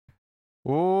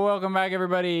Welcome back,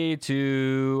 everybody,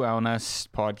 to Wellness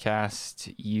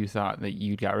Podcast. You thought that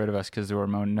you got rid of us because there were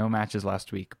no matches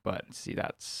last week, but see,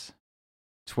 that's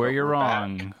where But you're we're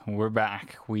wrong. back. We're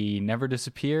back. We never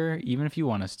disappear, even if you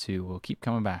want us to. We'll keep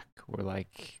coming back. We're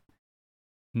like,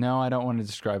 no, I don't want to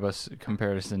describe us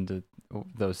comparison to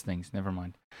those things. Never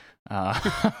mind.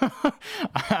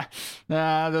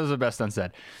 Those are best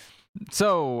unsaid.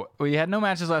 So, we had no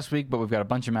matches last week, but we've got a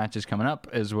bunch of matches coming up,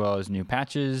 as well as new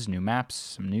patches, new maps,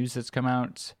 some news that's come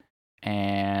out,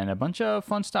 and a bunch of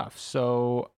fun stuff.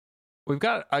 So, we've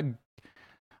got I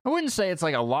wouldn't say it's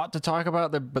like a lot to talk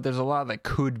about, but there's a lot that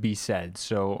could be said.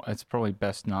 So, it's probably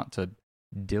best not to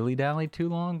dilly-dally too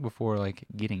long before, like,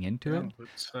 getting into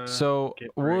it. So,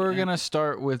 we're going to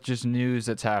start with just news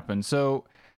that's happened. So,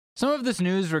 some of this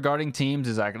news regarding teams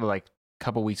is actually, like,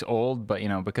 couple weeks old, but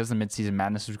because the midseason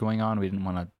madness was going on, we didn't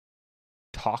want to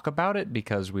talk about it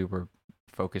because we were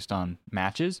focused on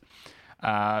matches.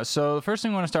 So the first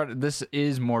thing I want to start, this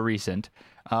is more recent.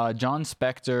 John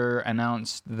Spector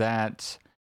announced that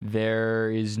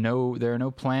there are no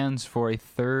plans for a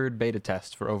third beta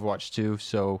test for Overwatch 2,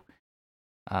 so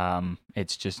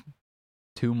it's just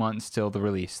 2 months till the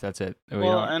release. That's it.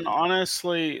 Well, and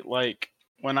honestly, like,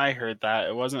 when I heard that,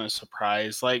 it wasn't a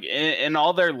surprise. Like, in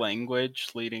all their language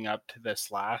leading up to this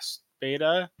last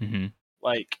beta,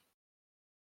 like,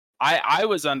 I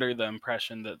was under the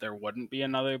impression that there wouldn't be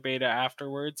another beta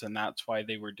afterwards, and that's why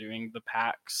they were doing the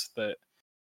packs that,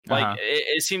 like,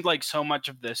 it seemed like so much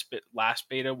of this last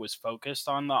beta was focused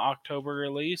on the October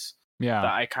release. Yeah.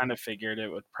 That I kind of figured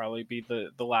it would probably be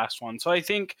the last one. So I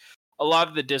think a lot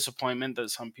of the disappointment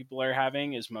that some people are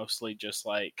having is mostly just,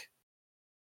 like,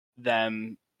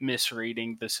 them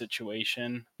misreading the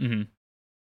situation.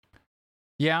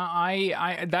 Yeah,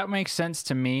 I that makes sense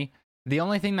to me. The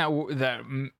only thing that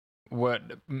what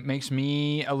makes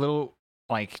me a little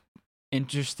like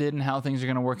interested in how things are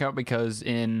going to work out, because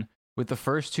with the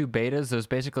first two betas, those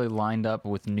basically lined up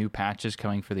with new patches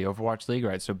coming for the Overwatch League,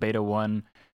 right? So beta 1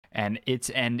 and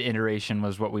its end iteration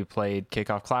was what we played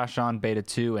Kickoff Clash on. Beta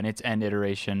 2 and its end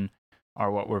iteration are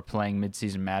what we're playing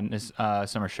Midseason Madness,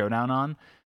 Summer Showdown on.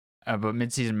 But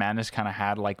Midseason Madness kind of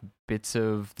had like bits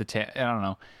of I don't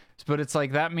know. But it's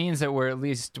like that means that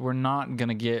we're not going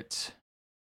to get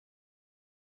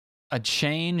a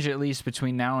change, at least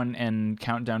between now and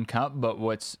Countdown Cup. But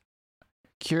what's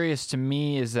curious to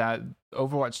me is that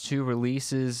Overwatch 2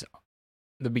 releases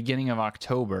the beginning of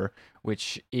October,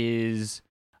 which is,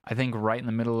 I think, right in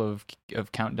the middle of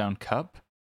Countdown Cup.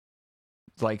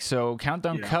 Like, so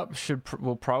Countdown Cup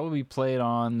will probably be played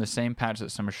on the same patch that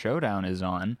Summer Showdown is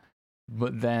on.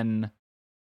 But then,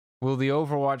 will the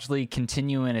Overwatch League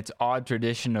continue in its odd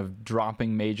tradition of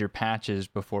dropping major patches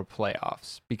before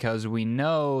playoffs? Because we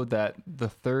know that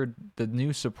the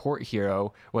new support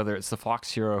hero, whether it's the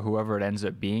Fox hero, whoever it ends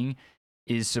up being,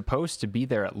 is supposed to be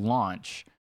there at launch.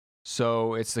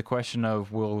 So it's the question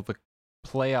of, will the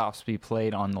playoffs be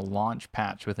played on the launch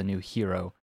patch with a new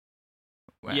hero?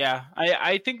 Yeah,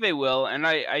 I think they will. And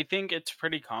I think it's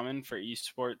pretty common for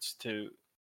esports to,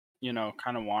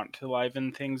 kind of want to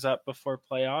liven things up before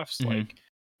playoffs. Like,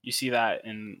 you see that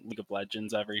in League of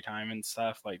Legends every time and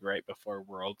stuff. Like, right before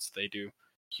Worlds, they do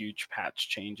huge patch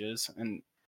changes. And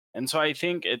so I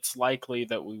think it's likely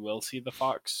that we will see the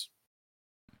Fox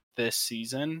this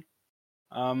season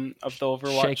of the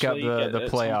Overwatch Shake up League the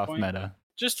playoff meta.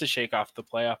 Just to shake off the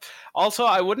playoff. Also,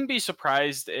 I wouldn't be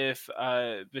surprised if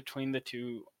between the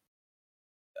two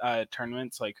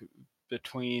tournaments, like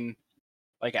between,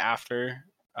 like, after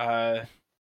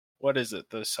what is it,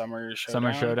 the Summer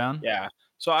Showdown? Yeah.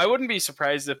 So I wouldn't be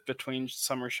surprised if between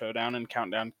Summer Showdown and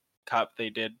Countdown Cup they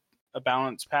did a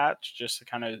balance patch just to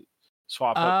kind of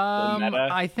swap up the meta.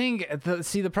 I think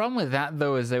the problem with that,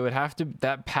 though, is they would have to,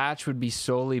 that patch would be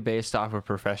solely based off of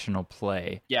professional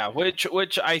play. Yeah,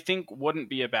 which I think wouldn't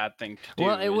be a bad thing to do.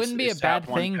 Well, it wouldn't be a bad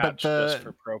thing, but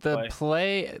the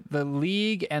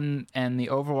league and the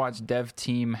Overwatch dev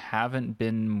team haven't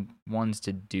been ones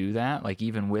to do that. Like,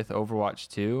 even with Overwatch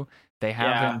 2, they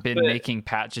haven't been making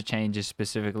patch changes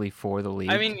specifically for the league.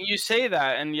 I mean, you say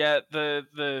that, and yet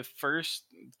the first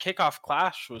Kickoff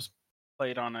Clash was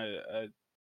played on a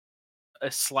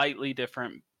slightly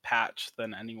different patch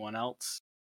than anyone else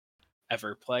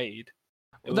ever played.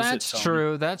 That's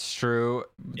true.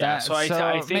 Yeah, so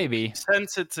I think maybe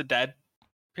since it's a dead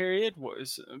period,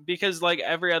 because like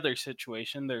every other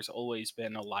situation, there's always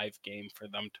been a live game for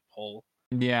them to pull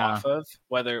off of,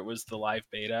 whether it was the live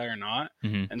beta or not.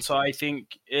 And so I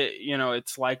think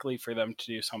it's likely for them to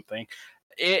do something.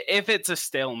 If it's a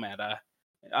stale meta,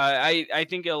 I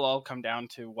think it'll all come down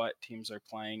to what teams are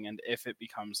playing and if it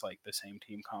becomes like the same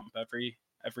team comp every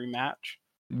every match.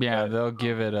 Yeah, they'll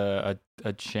give it a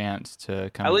chance to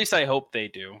kind at of. least I hope they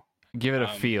do. Give it a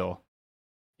feel.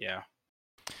 Yeah.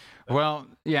 Well,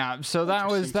 yeah. So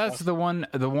that's the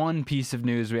one piece of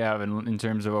news we have in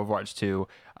terms of Overwatch 2.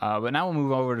 But now we'll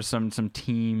move over to some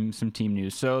team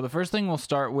news. So the first thing we'll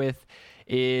start with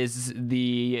is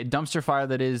the dumpster fire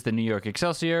that is the New York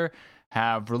Excelsior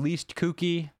have released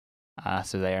Kuki.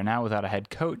 So they are now without a head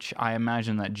coach. I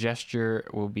imagine that Gesture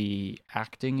will be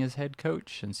acting as head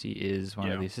coach since he is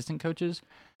one of the assistant coaches.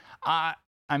 I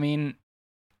mean,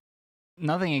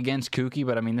 nothing against Kuki,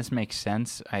 but I mean, this makes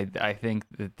sense. I think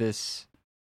that this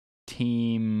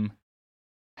team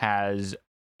has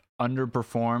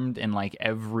underperformed in like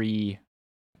every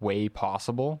way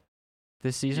possible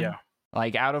this season. Yeah.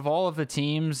 Like out of all of the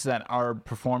teams that are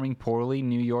performing poorly,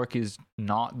 New York is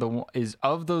not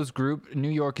of those group. New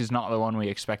York is not the one we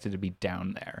expected to be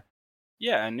down there.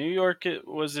 Yeah, New York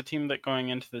was a team that going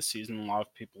into the season, a lot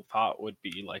of people thought would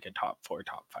be like a top 4,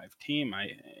 top 5 team.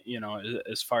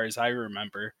 As far as I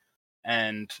remember,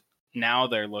 and now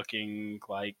they're looking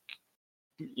like,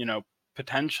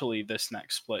 potentially this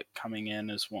next split coming in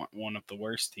as one of the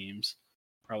worst teams,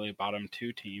 probably a bottom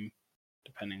 2 team,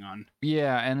 depending on.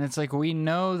 Yeah, and it's like we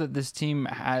know that this team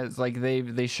has like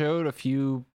they showed a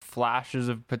few flashes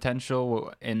of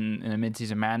potential in a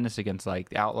midseason madness against like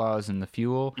the Outlaws and the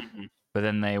Fuel. Mm-hmm. But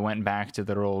then they went back to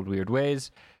their old weird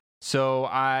ways. So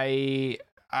I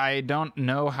don't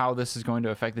know how this is going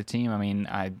to affect the team. I mean,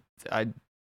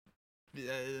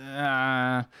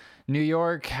 New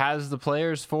York has the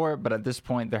players for it, but at this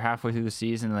point they're halfway through the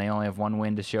season and they only have one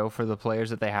win to show for the players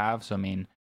that they have. So I mean,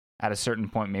 at a certain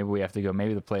point, maybe we have to go.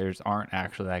 Maybe the players aren't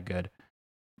actually that good.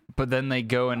 But then they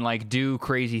go and like do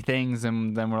crazy things,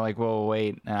 and then we're like, "Well,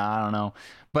 wait, I don't know."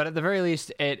 But at the very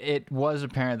least, it was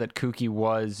apparent that Kuki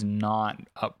was not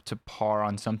up to par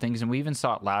on some things, and we even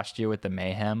saw it last year with the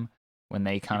Mayhem when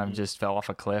they kind of just fell off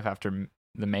a cliff after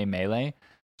the May Melee.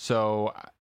 So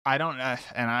I don't,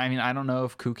 and I mean, I don't know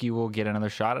if Kuki will get another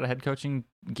shot at a head coaching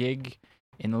gig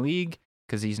in the league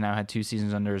because he's now had 2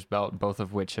 seasons under his belt, both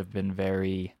of which have been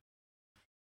very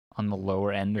on the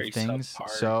lower end of things. Subpar.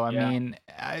 So I mean,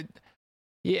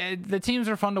 the teams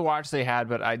are fun to watch. They had,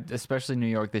 but especially New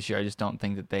York this year, I just don't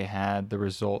think that they had the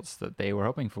results that they were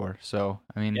hoping for. So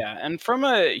I mean, yeah, and from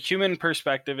a human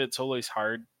perspective, it's always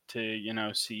hard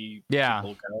to see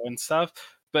people go and stuff.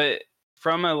 But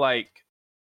from a like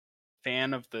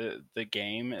fan of the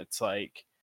game, it's like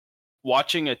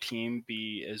watching a team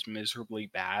be as miserably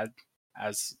bad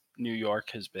as New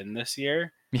York has been this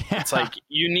year. Yeah. It's like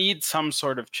you need some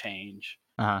sort of change,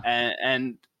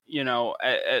 and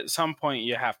at some point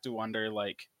you have to wonder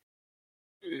like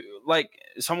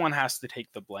someone has to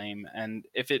take the blame, and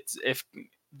if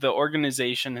the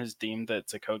organization has deemed that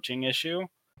it's a coaching issue,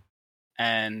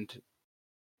 and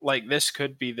like this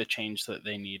could be the change that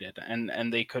they needed,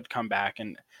 and they could come back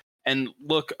and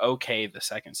look okay the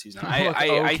second season.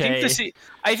 I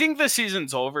think the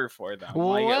season's over for them.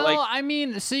 Well, I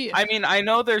mean, I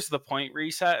know there's the point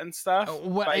reset and stuff,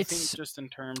 but I think just in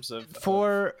terms of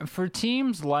for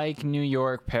teams like New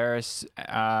York, Paris,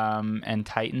 and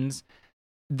Titans,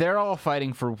 they're all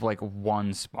fighting for like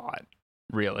one spot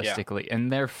realistically,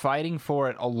 and they're fighting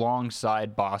for it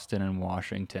alongside Boston and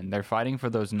Washington. They're fighting for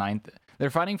those 9th.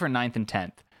 They're fighting for 9th and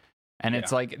 10th. And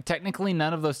it's like technically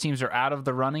none of those teams are out of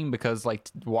the running because like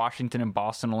Washington and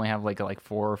Boston only have like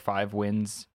 4 or 5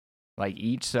 wins like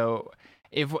each. So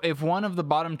if one of the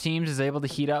bottom teams is able to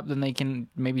heat up, then they can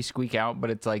maybe squeak out.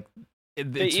 But it's like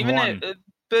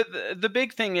the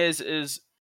big thing is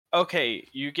okay.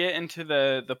 You get into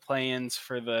the play-ins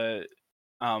for the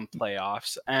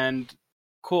playoffs, and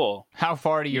cool. How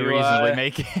far do you reasonably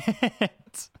make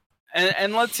it?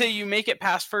 And let's say you make it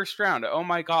past first round. Oh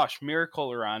my gosh,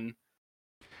 miracle run.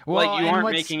 Well, like you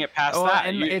aren't making it past that.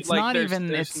 And it's not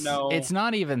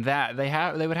even that.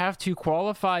 They would have to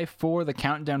qualify for the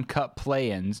Countdown Cup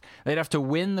play-ins. They'd have to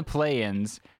win the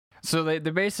play-ins. So they're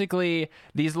basically,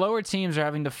 these lower teams are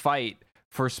having to fight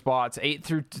for spots 8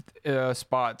 through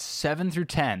spots 7 through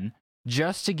 10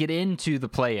 just to get into the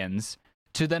play-ins,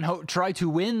 to then try to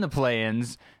win the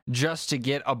play-ins just to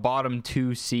get a bottom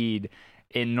 2 seed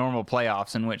in normal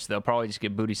playoffs, in which they'll probably just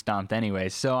get booty stomped anyway.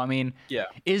 So I mean,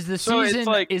 is the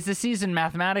season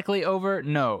mathematically over?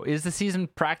 No. Is the season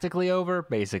practically over?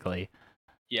 Basically.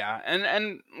 Yeah,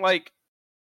 and like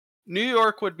New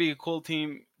York would be a cool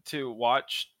team to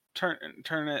watch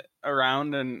turn it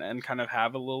around and kind of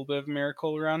have a little bit of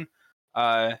miracle run.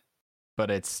 But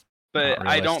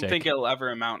I don't think it'll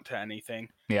ever amount to anything.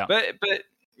 Yeah. But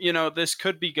this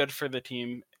could be good for the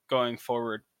team going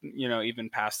forward, even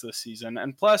past this season.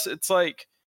 And plus, it's like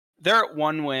they're at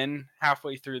 1 win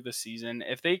halfway through the season.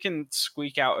 If they can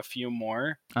squeak out a few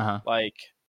more, like,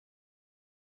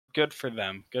 good for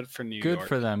them. Good for New York. Good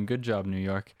for them. Good job, New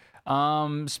York.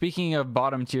 Speaking of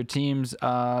bottom tier teams,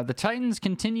 the Titans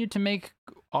continue to make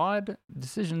odd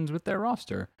decisions with their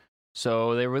roster.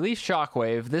 So they released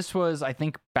Shockwave. This was, I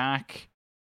think, back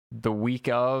the week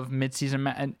of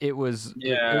midseason. And it was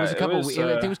a couple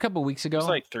weeks ago. It was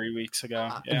like 3 weeks ago.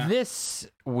 Yeah. This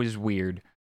was weird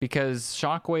because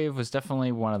Shockwave was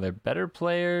definitely one of their better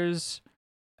players.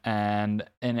 And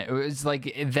it was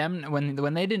like them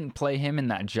when they didn't play him in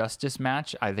that Justice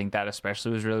match. I think that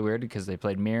especially was really weird because they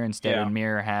played Mir instead, and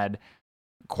Mir had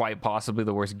quite possibly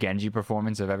the worst Genji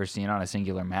performance I've ever seen on a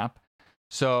singular map.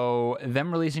 So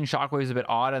them releasing Shockwave is a bit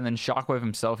odd, and then Shockwave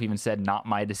himself even said, "Not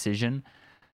my decision."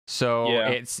 So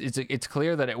it's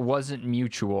clear that it wasn't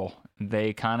mutual.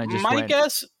 They kind of just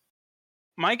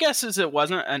My guess is it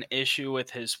wasn't an issue with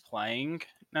his playing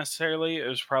necessarily. It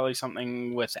was probably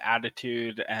something with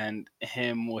attitude and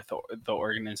him with the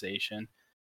organization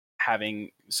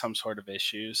having some sort of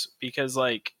issues. Because,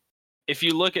 like, if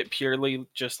you look at purely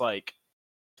just like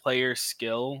player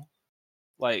skill,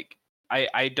 like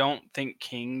I don't think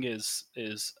King is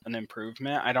an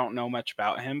improvement. I don't know much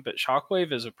about him, but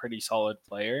Shockwave is a pretty solid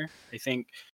player. I think.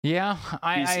 Yeah,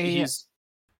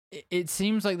 it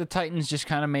seems like the Titans just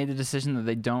kind of made the decision that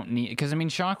they don't need... Because, I mean,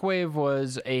 Shockwave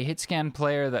was a hit scan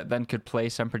player that then could play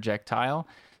some projectile.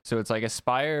 So it's like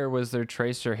Aspire was their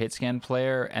tracer hit scan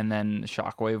player, and then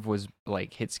Shockwave was,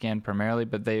 like, hit scan primarily.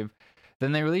 But then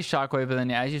they released Shockwave, and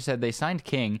then, as you said, they signed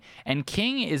King. And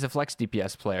King is a flex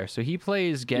DPS player. So he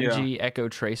plays Genji, Echo,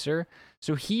 Tracer.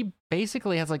 So he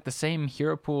basically has, like, the same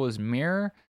hero pool as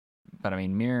Mirror. But I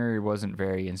mean, Mir wasn't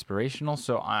very inspirational,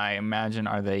 so I imagine,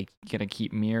 are they gonna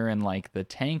keep Mir in like the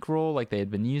tank role like they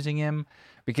had been using him?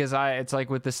 Because it's like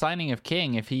with the signing of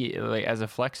King, if he like as a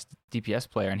flex DPS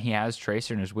player and he has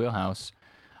Tracer in his wheelhouse,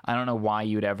 I don't know why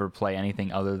you'd ever play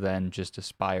anything other than just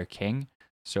Aspire King.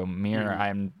 So Mir,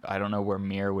 I don't know where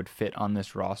Mir would fit on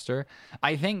this roster.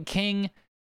 I think King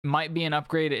might be an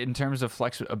upgrade in terms of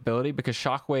flex ability because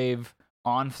Shockwave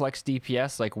on flex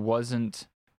DPS like wasn't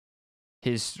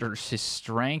his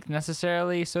strength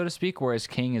necessarily, so to speak, whereas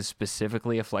King is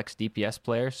specifically a flex DPS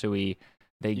player, so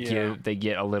they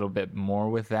get a little bit more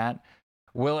with that.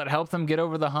 Will it help them get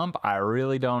over the hump? I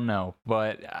really don't know,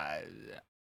 but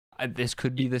this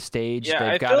could be the stage.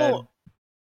 Yeah,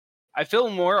 I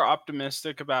feel more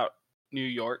optimistic about New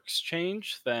York's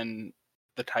change than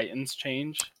the Titans'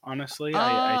 change. Honestly,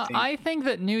 I think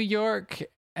that New York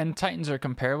and Titans are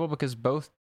comparable because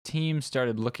both teams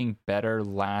started looking better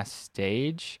last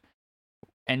stage,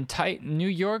 and New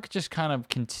York just kind of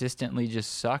consistently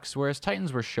just sucks, whereas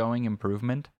Titans were showing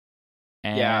improvement.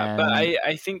 Yeah, but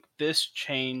I think this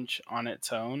change on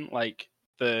its own, like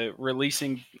the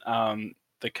releasing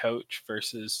the coach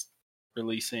versus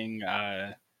releasing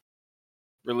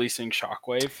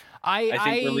Shockwave, I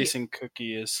think releasing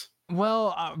Cookie is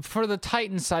for the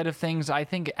Titans side of things. I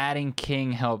think adding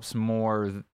King helps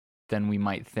more than we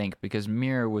might think because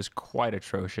Mir was quite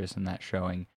atrocious in that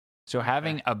showing. So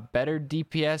having a better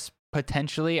DPS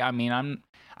potentially, I mean,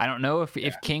 I don't know if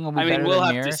King will be better we'll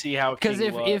than have Mir. To see how because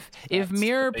if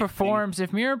Mir performs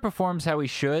how he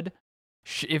should,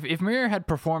 if Mir had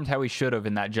performed how he should have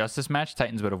in that Justice match,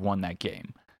 Titans would have won that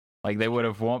game. Like they would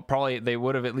have won, they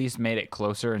would have at least made it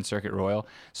closer in Circuit Royal.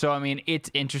 So I mean, it's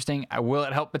interesting. Will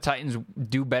it help the Titans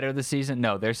do better this season?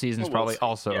 No, their season's probably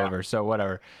also over. So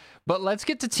whatever. But let's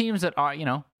get to teams that are,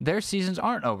 their seasons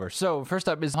aren't over. So first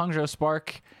up is Hangzhou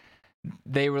Spark.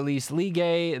 They released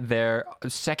Ligue, their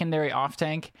secondary off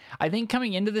tank. I think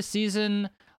coming into the season,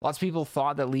 lots of people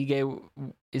thought that Ligue,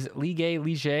 is it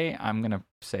Ligue? I'm going to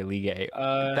say Ligue.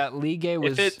 That Ligue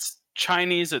was... If it's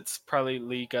Chinese, it's probably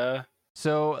Liga.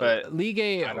 So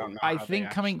Ligue, I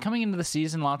think coming into the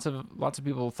season, lots of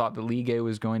people thought that Ligue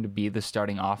was going to be the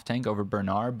starting off tank over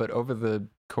Bernard, but over the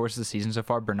course of the season so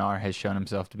far, Bernard has shown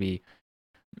himself to be,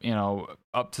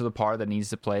 up to the par that needs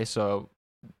to play. So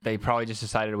they probably just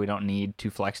decided we don't need 2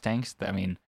 flex tanks. I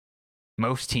mean,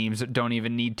 most teams don't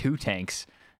even need 2 tanks.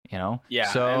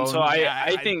 Yeah. So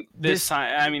I think this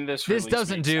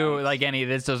doesn't do like any.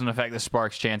 This doesn't affect the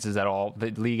Sparks' chances at all.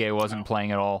 The Ligue wasn't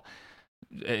playing at all.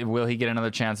 Will he get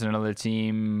another chance in another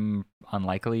team?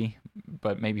 Unlikely,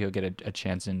 but maybe he'll get a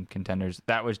chance in contenders.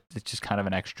 It's just kind of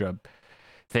an extra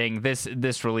thing.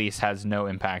 This release has no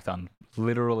impact on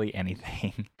literally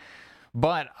anything.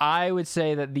 But I would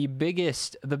say that the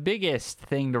biggest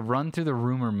thing to run through the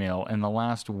rumor mill in the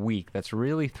last week that's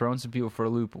really thrown some people for a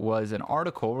loop was an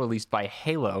article released by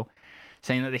Halo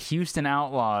saying that the Houston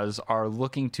Outlaws are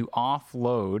looking to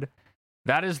offload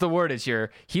That is the word it's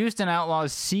here. Houston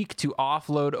Outlaws seek to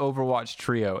offload Overwatch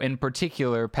trio, in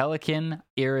particular Pelican,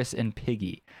 Iris, and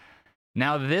Piggy.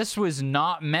 Now, this was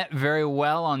not met very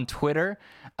well on Twitter.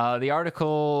 The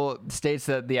article states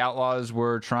that the Outlaws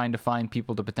were trying to find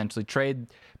people to potentially trade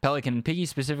Pelican and Piggy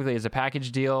specifically as a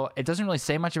package deal. It doesn't really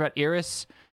say much about Iris.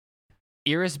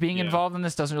 Iris being involved in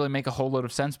this doesn't really make a whole load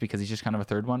of sense because he's just kind of a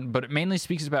third one. But it mainly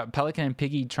speaks about Pelican and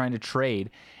Piggy trying to trade.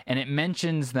 And it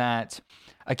mentions that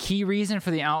a key reason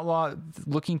for the Outlaw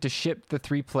looking to ship the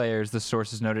 3 players, the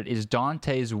sources noted, is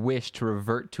Dante's wish to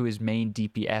revert to his main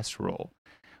DPS role.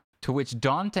 To which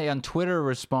Dante on Twitter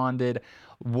responded,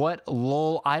 "What,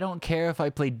 lol, I don't care if I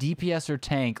play DPS or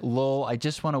tank, lol, I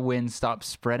just want to win, stop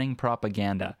spreading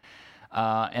propaganda."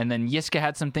 And then Yiska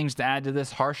had some things to add to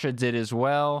this. Harsha did as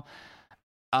well.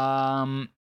 And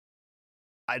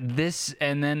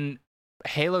then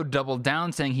Halo doubled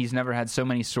down, saying he's never had so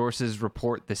many sources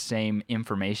report the same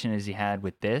information as he had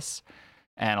with this.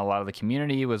 And a lot of the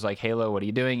community was like, "Halo, what are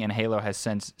you doing?" And Halo has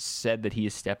since said that he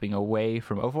is stepping away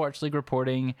from Overwatch League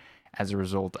reporting as a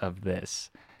result of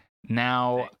this.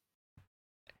 Now,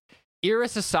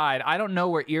 Iris aside, I don't know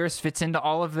where Iris fits into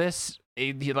all of this.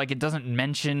 It doesn't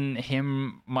mention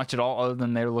him much at all, other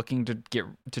than they're looking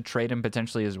to trade him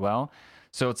potentially as well.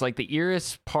 So it's like the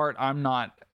Iris part, I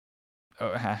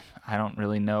don't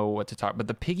really know what to talk. But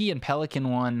the Piggy and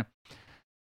Pelican one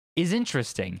is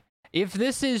interesting. If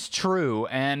this is true,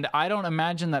 and I don't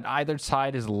imagine that either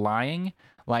side is lying,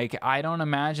 like, I don't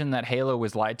imagine that Halo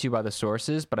was lied to by the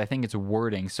sources, but I think it's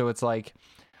wording. So it's like,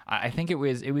 I think it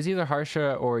was either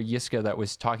Harsha or Yiska that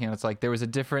was talking. It's like there was a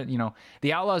different,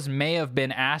 the Outlaws may have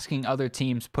been asking other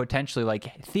teams potentially,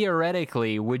 like,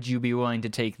 theoretically, would you be willing to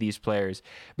take these players?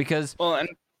 Because... Well, and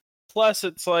plus,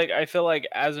 it's like, I feel like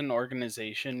as an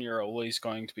organization, you're always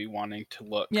going to be wanting to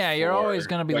look. Yeah, you're always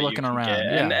going to be looking around.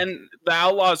 Yeah. And the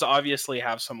Outlaws obviously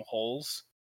have some holes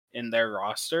in their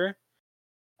roster,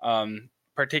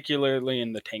 particularly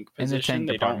in the tank position. In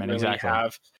the tank department, don't really exactly.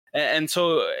 have. And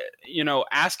so,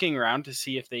 asking around to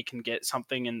see if they can get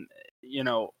something in,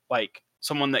 like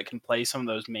someone that can play some of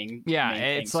those main. Yeah,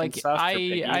 main it's like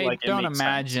I don't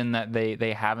imagine that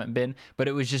they haven't been, but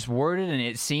it was just worded, and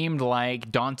it seemed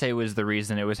like Dante was the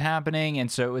reason it was happening,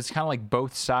 and so it was kind of like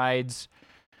both sides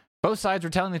were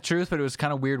telling the truth, but it was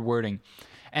kind of weird wording,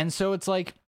 and so it's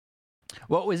like.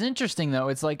 What was interesting though,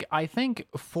 it's like I think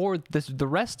for the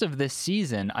rest of this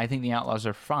season, I think the Outlaws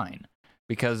are fine.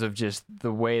 Because of just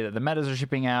the way that the metas are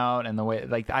shipping out and the way,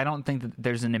 like, I don't think that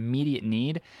there's an immediate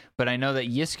need, but I know that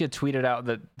Yiska tweeted out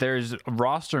that there's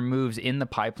roster moves in the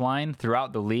pipeline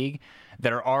throughout the league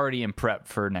that are already in prep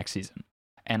for next season.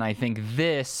 And I think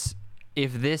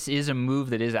if this is a move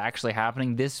that is actually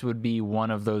happening, this would be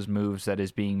one of those moves that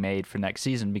is being made for next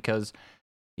season. Because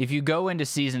if you go into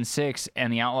season 6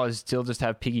 and the Outlaws still just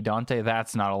have Piggy Dante,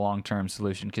 that's not a long-term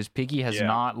solution because Piggy has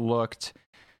not looked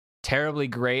terribly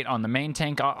great on the main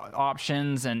tank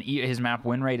options, and his map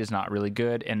win rate is not really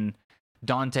good, and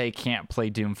Dante can't play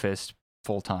Doomfist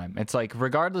full time. It's like,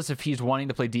 regardless if he's wanting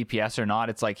to play DPS or not,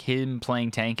 it's like him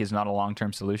playing tank is not a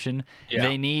long-term solution.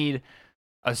 They need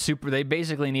they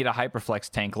basically need a hyperflex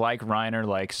tank like Reiner,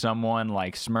 like someone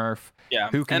like Smurf,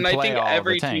 who can play all the tanks. And I think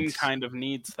every team kind of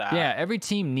needs that. Yeah, every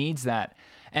team needs that.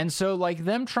 And so, like,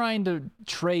 them trying to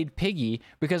trade Piggy,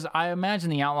 because I imagine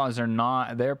the Outlaws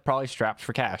they're probably strapped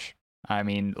for cash. I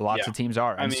mean, lots of teams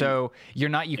are. And so you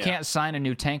can't sign a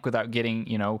new tank without getting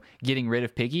rid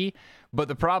of Piggy. But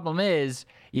the problem is,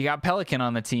 you got Pelican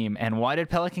on the team. And why did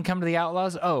Pelican come to the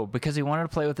Outlaws? Oh, because he wanted to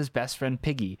play with his best friend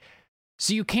Piggy.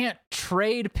 So you can't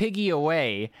trade Piggy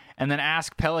away and then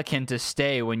ask Pelican to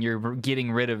stay when you're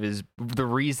getting rid of the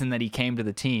reason that he came to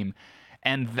the team.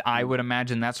 And I would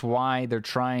imagine that's why they're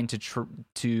trying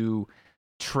to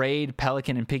trade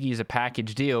Pelican and Piggy as a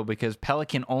package deal, because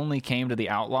Pelican only came to the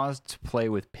Outlaws to play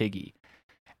with Piggy.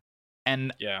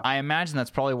 And I imagine that's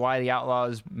probably why the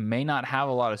Outlaws may not have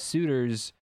a lot of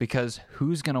suitors, because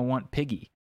who's going to want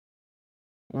Piggy?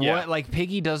 What, like,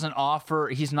 Piggy doesn't offer,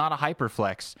 he's not a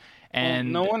hyperflex.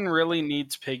 And no one really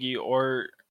needs Piggy or...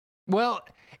 Well...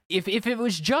 If it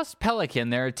was just Pelican,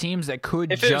 there are teams that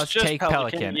could just take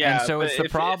Pelican. And so it's the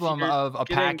problem of a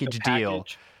package deal.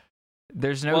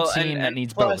 There's no team that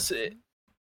needs both.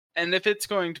 And if it's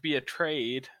going to be a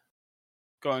trade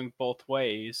going both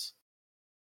ways,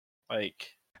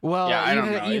 like... Well,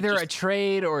 either a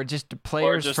trade or just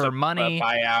players for money. A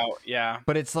buyout,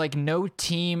 But it's like no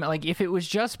team... Like, if it was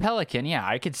just Pelican,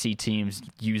 I could see teams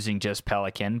using just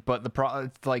Pelican. But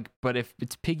but if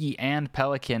it's Piggy and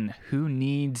Pelican, who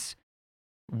needs...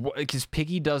 Because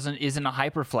Piggy isn't a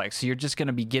hyperflex, so you're just going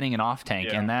to be getting an off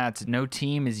tank, and no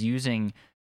team is using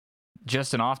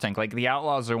just an off tank. Like the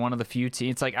Outlaws are one of the few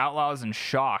teams. It's like Outlaws and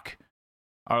Shock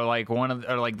are like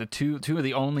the two of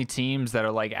the only teams that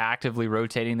are like actively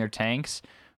rotating their tanks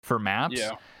for maps.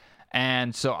 Yeah.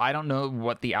 And so I don't know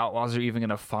what the Outlaws are even going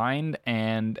to find.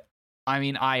 And I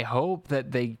mean, I hope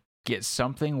that they get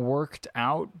something worked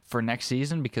out for next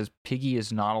season, because Piggy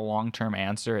is not a long-term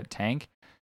answer at tank.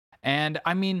 And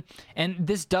I mean, and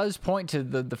this does point to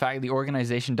the fact the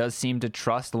organization does seem to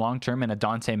trust long-term in a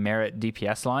Dante Merritt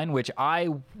DPS line, which I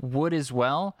would as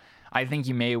well. I think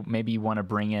you maybe want to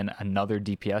bring in another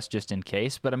DPS just in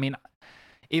case. But I mean,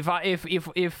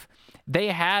 if they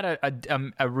had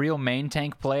a real main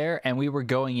tank player and we were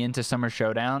going into Summer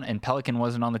Showdown and Pelican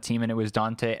wasn't on the team and it was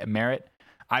Dante Merritt,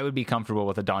 I would be comfortable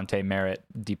with a Dante Merritt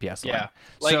DPS line. Yeah,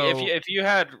 like so, if you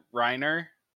had Reiner.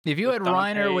 If you had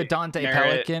Reiner with Dante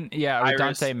Merritt, Pelican, yeah, with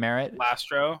Iris, Dante Merritt,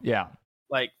 Lastro, yeah,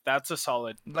 like that's a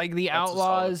solid. Like the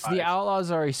Outlaws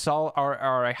are a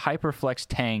hyperflex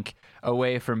tank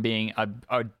away from being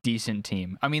a decent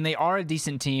team. I mean, they are a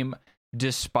decent team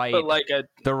despite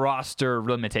the roster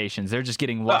limitations. They're just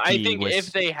getting lucky. I think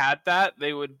if they had that,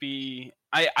 they would be.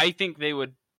 I think they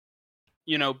would,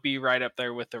 be right up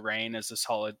there with the Rain as a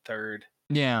solid third.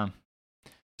 Yeah.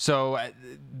 So,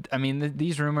 I mean,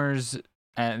 these rumors.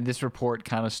 And this report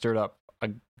kind of stirred up a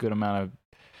good amount of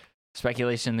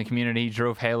speculation in the community,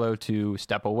 drove Halo to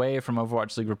step away from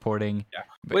Overwatch League reporting. Yeah.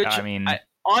 Which, I mean,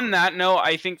 on that note,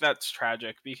 I think that's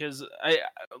tragic, because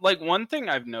one thing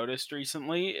I've noticed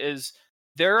recently is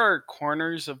there are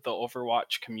corners of the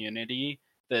Overwatch community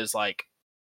that is like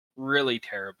really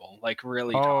terrible, like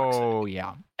really toxic. Oh,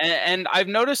 yeah. And I've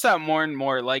noticed that more and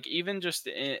more, like even just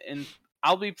in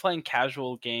I'll be playing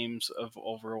casual games of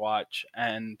Overwatch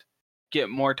and get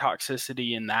more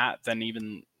toxicity in that than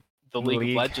even the League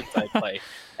of Legends I play,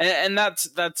 and that's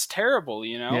terrible,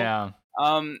 Yeah.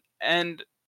 And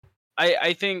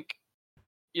I think,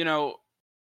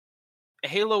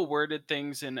 Halo worded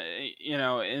things in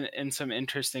some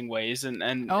interesting ways, and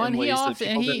he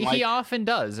often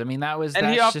does. I mean, that's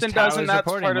he often does, and that's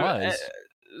part of it.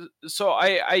 So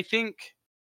I think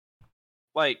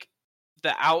like the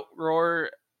outroar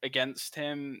against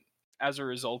him as a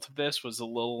result of this was a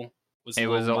little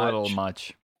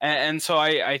much. And so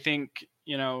I think,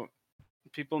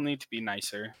 people need to be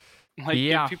nicer. Like,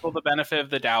 give people the benefit of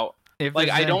the doubt.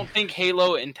 I don't think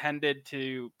Halo intended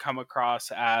to come across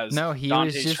as he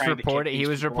Dante's was just reporting. He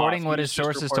was reporting what his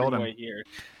sources told him.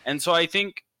 And so I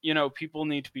think, people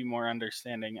need to be more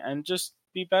understanding and just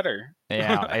be better.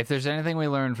 Yeah. If there's anything we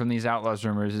learned from these Outlaws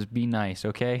rumors, is be nice.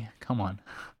 Okay, come on.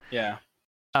 Yeah.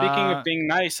 Speaking of being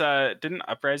nice, didn't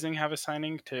Uprising have a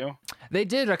signing too? They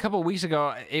did a couple of weeks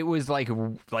ago. It was like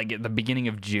at the beginning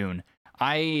of June.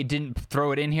 I didn't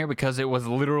throw it in here because it was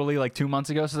literally like 2 months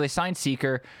ago. So they signed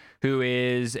Seeker, who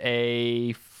is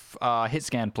a hit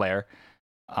scan player,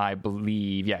 I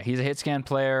believe. Yeah, he's a hit scan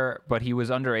player, but he was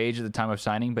underage at the time of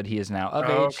signing, but he is now of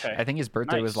age. Okay. I think his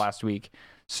birthday was last week.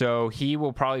 So he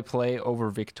will probably play over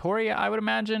Victoria, I would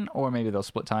imagine, or maybe they'll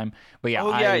split time. But yeah,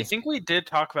 I think we did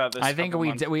talk about this. I think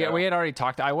we did. We had already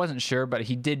talked. I wasn't sure, but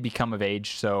he did become of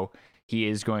age, so he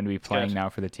is going to be playing now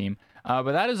for the team.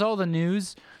 But that is all the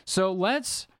news. So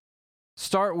let's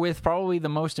start with probably the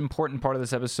most important part of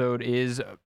this episode is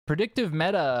predictive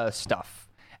meta stuff.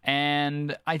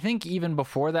 And I think even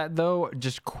before that, though,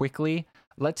 just quickly,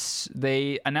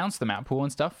 they announced the map pool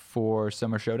and stuff for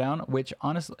Summer Showdown, which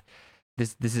honestly.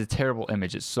 This is a terrible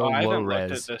image. It's so low res. I haven't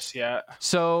looked at this yet.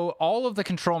 So all of the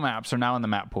control maps are now in the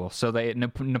map pool. So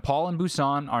Nepal and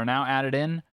Busan are now added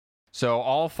in. So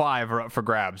all 5 are up for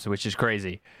grabs, which is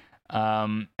crazy.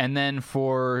 And then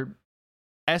for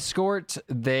Escort,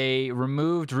 they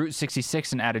removed Route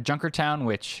 66 and added Junkertown,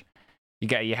 which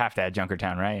you have to add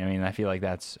Junkertown, right? I mean, I feel like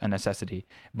that's a necessity.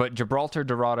 But Gibraltar,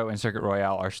 Dorado, and Circuit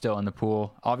Royale are still in the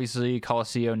pool. Obviously,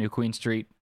 Coliseo, New Queen Street.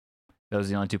 Those are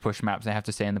the only 2 push maps that have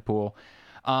to stay in the pool.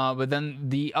 But then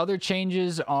the other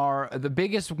changes are, the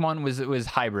biggest one was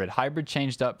Hybrid. Hybrid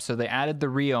changed up, so they added the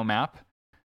Rio map.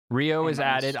 Rio is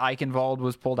added. Eichenwald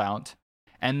was pulled out.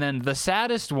 And then the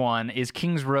saddest one is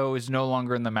Kings Row is no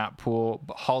longer in the map pool,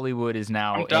 but Hollywood is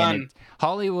now in it.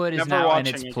 Hollywood is now in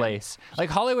its place. Like,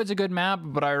 Hollywood's a good map,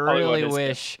 but I really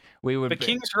wish we would. The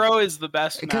Kings Row is the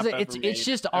best because it's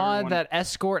just odd that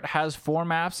Escort has 4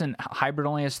 maps and Hybrid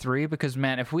only has 3. Because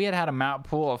man, if we had a map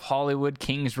pool of Hollywood,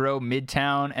 Kings Row,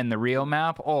 Midtown, and the Rio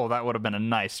map, that would have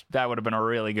been a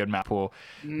really good map pool.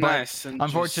 Nice. But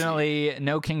unfortunately,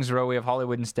 no Kings Row. We have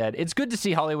Hollywood instead. It's good to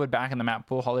see Hollywood back in the map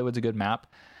pool. Hollywood's a good map.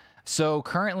 So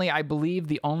currently, I believe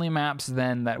the only maps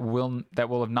then that will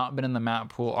have not been in the map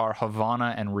pool are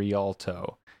Havana and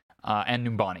Rialto, and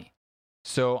Numbani.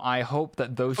 So I hope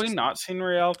that those... Have we not seen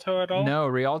Rialto at all? No,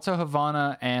 Rialto,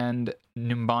 Havana, and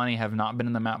Numbani have not been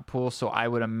in the map pool, so I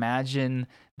would imagine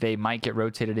they might get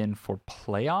rotated in for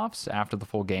playoffs after the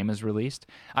full game is released.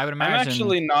 I would imagine... I'm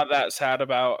actually not that sad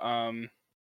about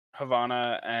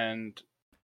Havana and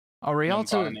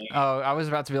Rialto... Numbani. Oh, I was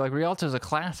about to be like, Rialto's a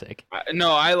classic.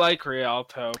 No, I like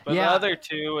Rialto, but Yeah, the other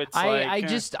two, it's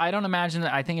I don't imagine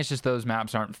that. I think it's just those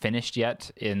maps aren't finished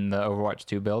yet in the Overwatch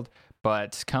 2 build.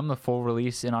 But come the full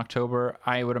release in October,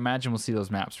 I would imagine we'll see those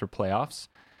maps for playoffs.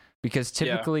 Because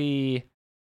typically,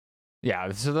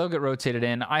 so they'll get rotated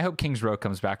in. I hope Kings Row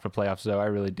comes back for playoffs, though. I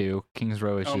really do. Kings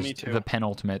Row is just the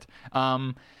penultimate.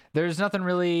 There's nothing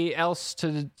really else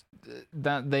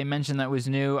that they mentioned that was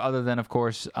new, other than, of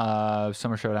course,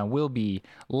 Summer Showdown will be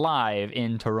live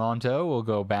in Toronto. We'll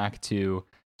go back to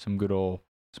some good old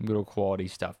quality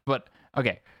stuff. But,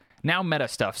 okay, now meta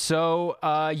stuff. So,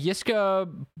 Yiska...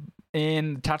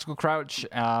 in Tactical Crouch,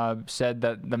 said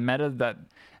that the meta that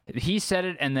he said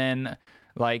it, and then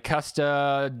like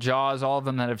Custa, Jaws, all of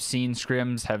them that have seen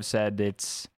scrims have said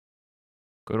it's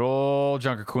good old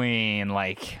Junker Queen,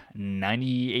 like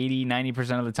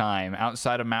 90% of the time,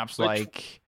 outside of maps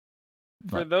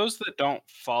For those that don't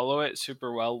follow it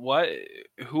super well,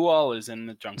 who all is in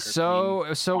the Junker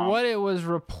Queen? So what it was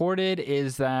reported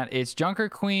is that it's Junker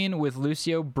Queen with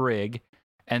Lucio Brig.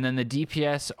 And then the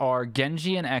DPS are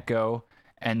Genji and Echo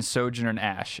and Sojourner and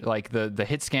Ashe, like the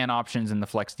hit scan options and the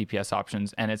flex DPS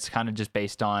options. And it's kind of just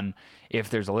based on if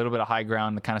there's a little bit of high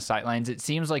ground, the kind of sight lines. It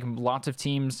seems like lots of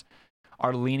teams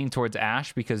are leaning towards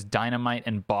Ashe because Dynamite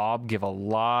and Bob give a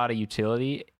lot of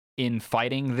utility in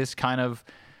fighting this kind of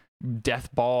death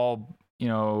ball,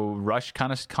 rush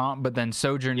kind of comp. But then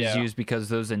Sojourn is used because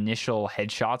those initial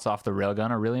headshots off the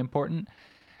railgun are really important.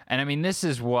 And I mean, this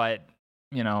is what,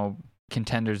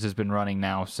 Contenders has been running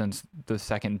now since the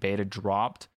second beta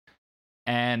dropped,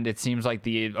 and it seems like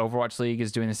the Overwatch League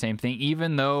is doing the same thing,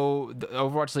 even though the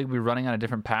Overwatch League will be running on a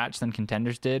different patch than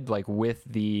Contenders did, like with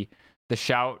the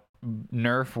shout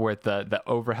nerf with the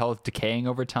overhealth decaying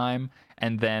over time,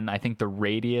 and then I think the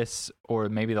radius or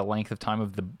maybe the length of time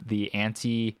of the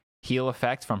anti-heal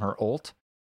effect from her ult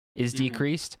is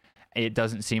decreased. It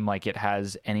doesn't seem like it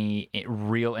has any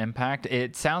real impact.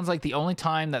 It sounds like the only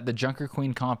time that the Junker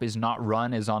Queen comp is not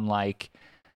run is on like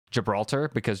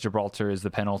Gibraltar, because Gibraltar is the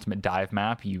penultimate dive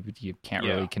map. You can't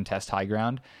really contest high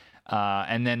ground.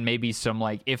 And then maybe some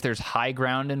like if there's high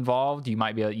ground involved, you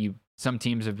might be some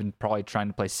teams have been probably trying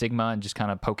to play Sigma and just kind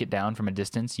of poke it down from a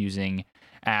distance using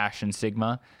Ashe and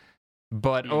Sigma.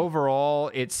 But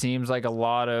overall, it seems like a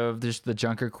lot of just the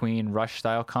Junker Queen rush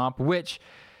style comp, which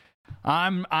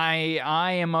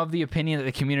I am of the opinion that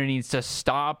the community needs to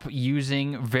stop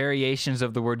using variations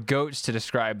of the word goats to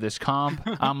describe this comp.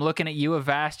 I'm looking at you,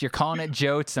 Avast. You're calling it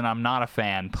jotes, and I'm not a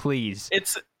fan. Please.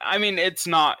 It's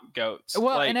not goats.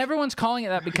 Well, and everyone's calling it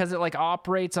that because it like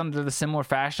operates under the similar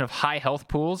fashion of high health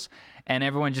pools, and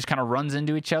everyone just kind of runs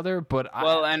into each other. But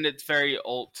and it's very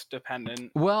ult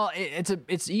dependent. Well,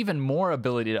 it's even more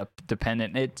ability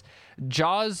dependent. It's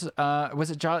Jaws. Was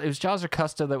it Jaws? It was Jaws or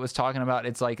Custa that was talking about.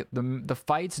 It's like the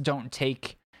fights don't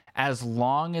take as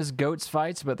long as goats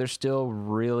fights, but they're still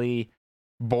really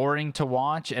boring to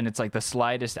watch, and it's like the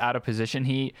slightest out of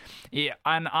position.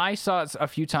 And I saw it a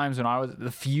few times when I was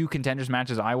the few Contenders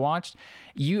matches I watched.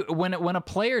 When a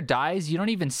player dies, you don't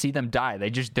even see them die.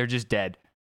 They're just dead.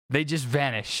 They just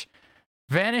vanish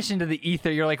into the ether.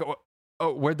 You're like,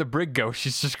 oh, where'd the Brig go?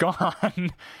 She's just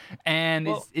gone. And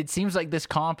it seems like this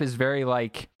comp is very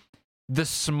like the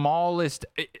smallest,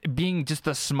 being just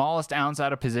the smallest ounce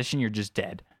out of position. You're just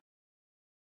dead.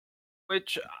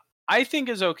 Which I think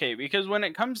is okay, because when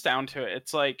it comes down to it,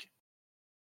 it's like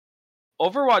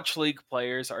Overwatch League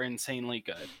players are insanely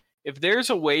good. If there's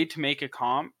a way to make a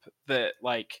comp that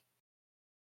like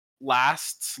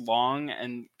lasts long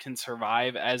and can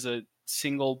survive as a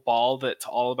single ball that's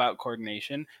all about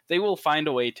coordination, they will find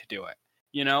a way to do it,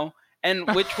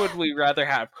 And which would we rather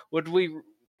have? Would we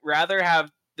rather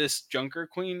have this Junker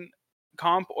Queen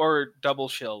comp or double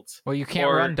shields? Well, you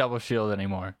can't run double shield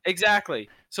anymore. Exactly.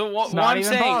 So what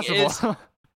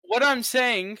I'm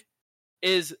saying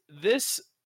is this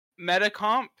meta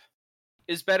comp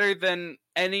is better than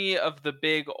any of the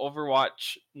big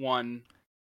Overwatch 1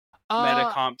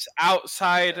 meta comps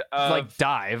outside of like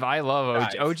dive. I love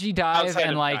OG dive outside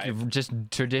and like dive. Just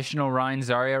traditional Rein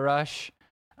Zarya rush.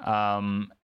 I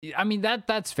mean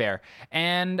that's fair.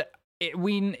 And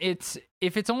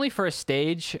if it's only for a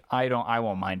stage, I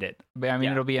won't mind it. But I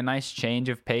mean it'll be a nice change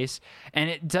of pace. And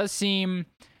it does seem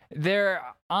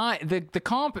The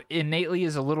comp innately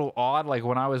is a little odd. Like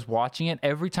when I was watching it,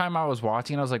 every time I was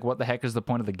watching it, I was like, what the heck is the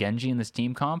point of the Genji in this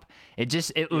team comp?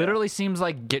 It literally seems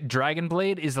like Dragon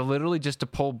Blade is literally just to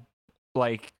pull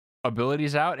like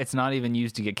abilities out. It's not even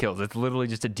used to get kills. It's literally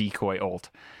just a decoy ult.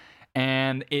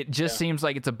 And it just seems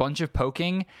like it's a bunch of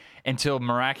poking until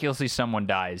miraculously someone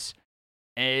dies.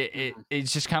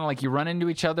 It's just kind of like you run into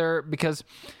each other because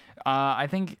I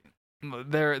think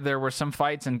there were some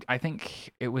fights, and I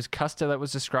think it was Custa that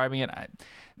was describing it.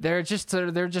 They're just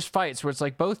fights where it's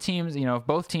like both teams, if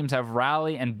both teams have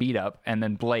rally and beat up and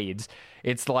then blades,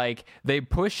 it's like they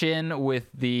push in with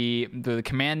the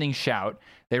commanding shout,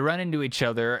 they run into each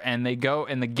other and they go,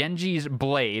 and the Genji's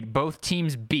blade, both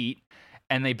teams beat,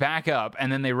 and they back up, and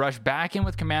then they rush back in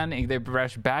with commanding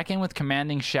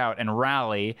shout and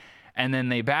rally, and then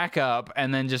they back up,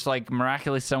 and then just like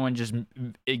miraculously someone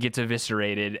it gets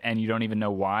eviscerated, and you don't even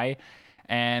know why,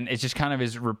 and it just kind of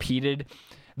is repeated.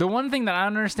 The one thing that I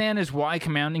don't understand is why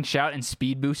commanding shout and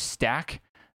speed boost stack.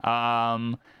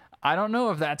 I don't know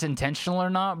if that's intentional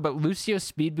or not, but Lucio's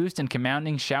speed boost and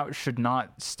commanding shout should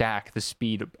not stack the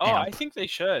speed. I think they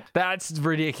should. That's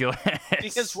ridiculous.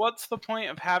 Because what's the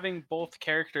point of having both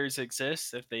characters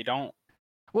exist if they don't?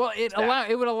 Well, it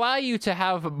would allow you to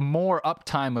have more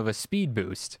uptime of a speed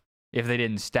boost if they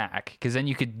didn't stack, because then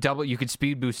you could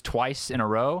speed boost twice in a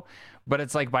row. But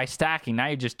it's like by stacking, now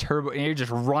you're just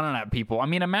running at people. I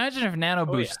mean, imagine if Nano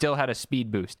Boost still had a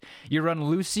speed boost. You run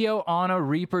Lucio, Ana,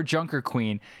 Reaper, Junker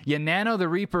Queen. You nano the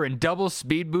Reaper and double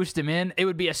speed boost him in. It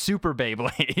would be a super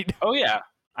Beyblade. Oh yeah.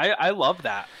 I love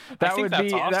that. That would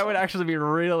be awesome. That would actually be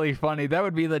really funny. That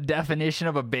would be the definition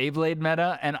of a Beyblade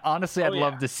meta, and honestly, I'd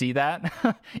love to see that.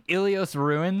 Ilios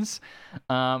Ruins,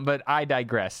 but I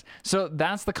digress. So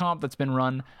that's the comp that's been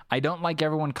run. I don't like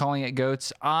everyone calling it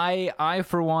GOATs. I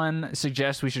for one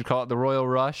suggest we should call it the Royal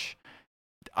Rush.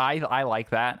 I like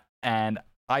that, and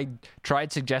I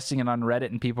tried suggesting it on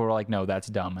Reddit, and people were like, "No, that's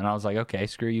dumb," and I was like, "Okay,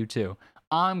 screw you too."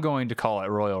 I'm going to call it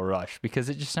Royal Rush because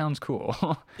it just sounds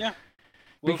cool. Yeah.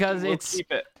 Because we'll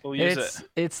keep it. We'll use it.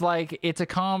 It's like it's a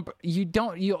comp.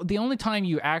 The only time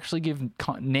you actually give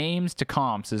names to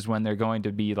comps is when they're going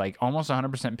to be like almost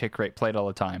 100% pick rate played all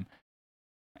the time.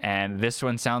 And this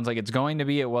one sounds like it's going to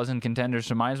be. It wasn't contenders,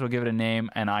 so might as well give it a name.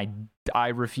 And I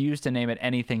refuse to name it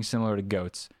anything similar to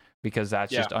GOATs because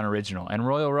that's just unoriginal. And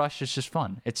Royal Rush is just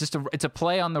fun. It's a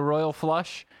play on the Royal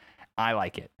Flush. I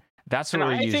like it. That's what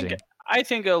we're using. I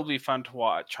think it'll be fun to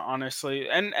watch, honestly.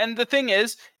 And the thing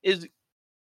is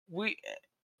we,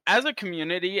 as a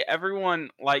community, everyone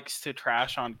likes to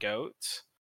trash on GOATs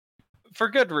for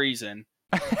good reason.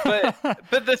 But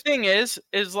the thing is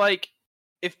like,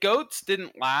 if GOATs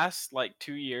didn't last like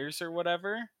 2 years or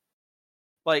whatever,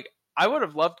 like I would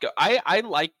have loved I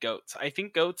like GOATs. I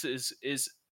think GOATs is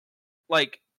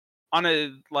like on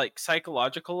a like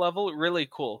psychological level really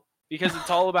cool because it's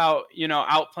all about,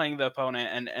 outplaying the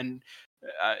opponent and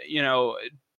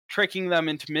tricking them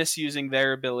into misusing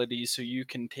their abilities so you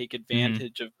can take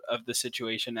advantage of the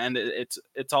situation, and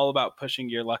it's all about pushing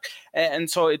your luck. And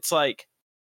so it's like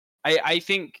I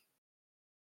think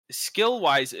skill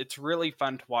wise it's really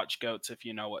fun to watch GOATs if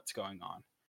you know what's going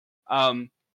on.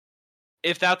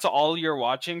 If that's all you're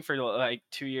watching for like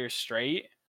 2 years straight,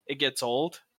 it gets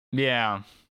old. Yeah.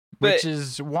 Which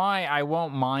is why I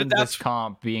won't mind this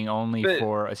comp being only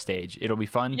for a stage. It'll be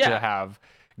fun to have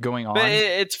going on. But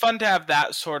it's fun to have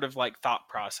that sort of like thought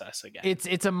process again.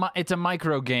 It's a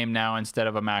micro game now instead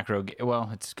of a macro game. Well,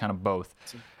 it's kind of both.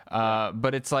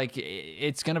 But it's like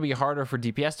it's going to be harder for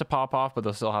DPS to pop off, but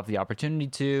they'll still have the opportunity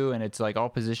to, and it's like all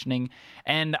positioning.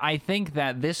 And I think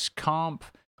that this comp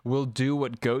will do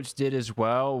what GOATs did as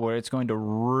well, where it's going to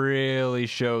really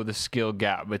show the skill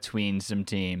gap between some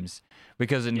teams.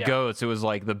 Because in GOATs, it was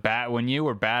like when you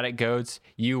were bad at GOATs,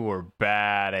 you were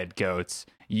bad at GOATs.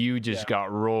 You just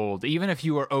got rolled. Even if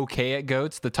you were okay at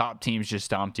GOATs, the top teams just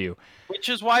stomped you. Which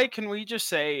is why, can we just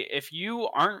say, if you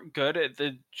aren't good at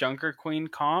the Junker Queen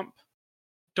comp,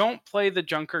 don't play the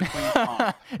Junker Queen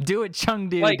comp. Do what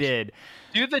Chengdu did.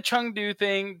 Do the Chengdu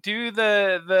thing. Do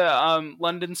the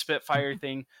London Spitfire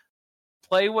thing.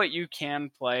 Play what you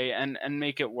can play and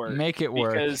make it work. Make it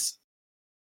work. Because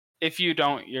if you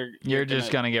don't, you're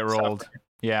just gonna get rolled. Suffer.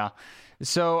 Yeah.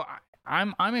 So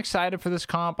I'm excited for this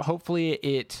comp. Hopefully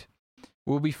it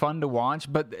will be fun to watch.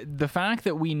 But the fact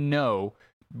that we know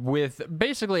with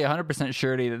basically 100%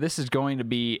 surety that this is going to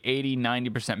be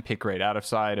 80-90% pick rate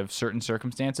outside of certain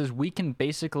circumstances, we can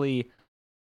basically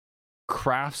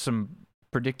craft some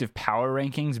predictive power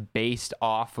rankings based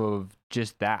off of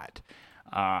just that.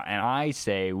 And I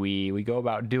say we go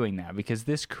about doing that because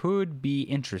this could be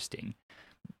interesting.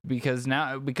 because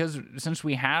since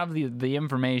we have the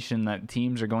information that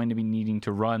teams are going to be needing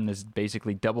to run this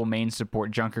basically double main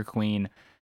support Junker Queen,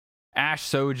 Ashe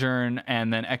Sojourn,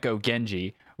 and then Echo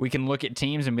Genji, we can look at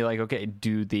teams and be like, okay,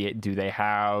 do they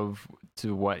have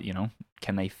to what,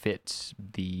 can they fit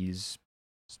these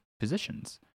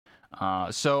positions?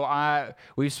 So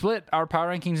we've split our power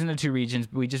rankings into 2 regions.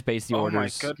 We just base the orders.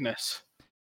 Oh my goodness.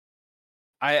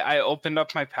 I opened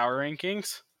up my power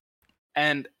rankings,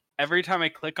 and every time I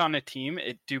click on a team,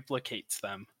 it duplicates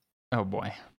them. Oh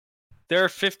boy. There are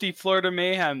 50 Florida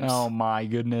Mayhems. Oh my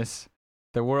goodness.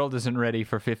 The world isn't ready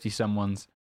for 50 someones.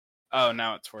 Oh,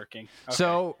 now it's working. Okay.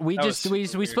 So we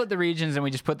split the regions and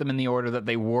we just put them in the order that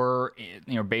they were,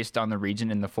 based on the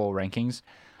region in the full rankings.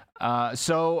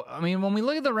 So I mean, when we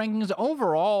look at the rankings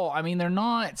overall, I mean, there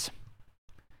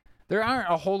aren't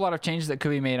a whole lot of changes that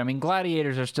could be made. I mean,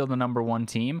 Gladiators are still the number 1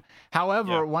 team.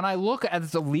 However, when I look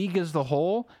at the league as the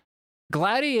whole,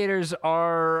 Gladiators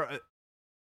are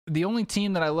the only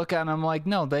team that I look at and I'm like,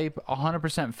 no, they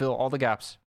 100% fill all the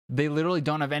gaps. They literally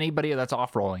don't have anybody that's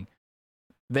off-rolling.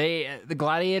 The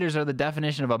Gladiators are the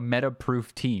definition of a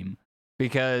meta-proof team,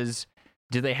 because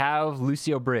do they have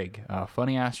Lucio Brig,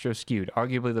 Funny Astro Skewed,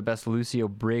 arguably the best Lucio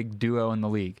Brig duo in the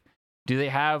league? Do they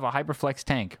have a Hyperflex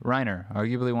tank, Reiner,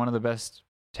 arguably one of the best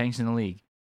tanks in the league?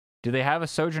 Do they have a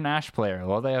Sojourn Ashe player?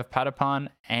 Well, they have Patapon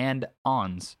and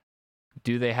Ons.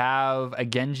 Do they have a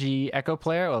Genji Echo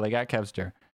player? Well, they got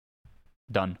Kevster.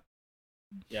 Done.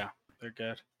 Yeah, they're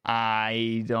good.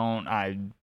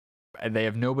 They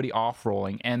have nobody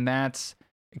off-rolling, and that's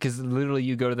because literally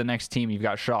you go to the next team, you've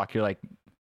got Shock. You're like,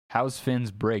 how's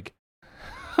Finn's Brig?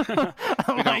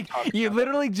 Like, you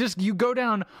literally you go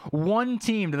down one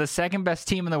team to the second best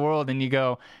team in the world, and you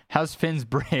go, how's Finn's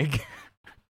Brig?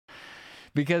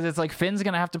 Because it's like Finn's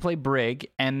gonna have to play Brig,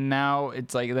 and now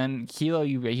it's like then Kilo,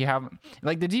 you have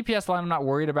like the DPS line. I'm not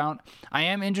worried about. I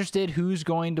am interested who's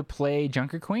going to play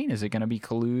Junker Queen. Is it going to be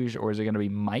Kaluge or is it going to be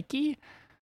Mikey?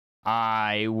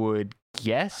 I would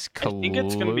guess Kaluge. I think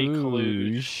it's going to be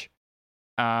Kaluge.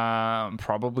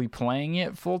 Probably playing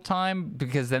it full time,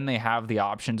 because then they have the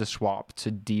option to swap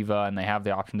to Diva and they have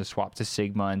the option to swap to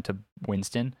Sigma and to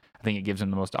Winston. I think it gives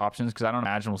them the most options, because I don't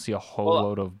imagine we'll see a whole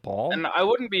load of ball. And I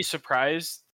wouldn't be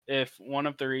surprised if one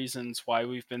of the reasons why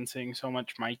we've been seeing so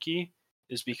much Mikey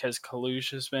is because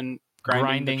Kaluge has been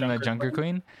grinding the Junker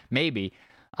Queen. Maybe.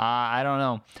 I don't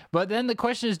know. But then the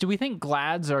question is, do we think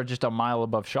Glads are just a mile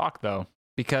above Shock, though?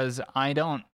 Because I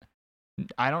don't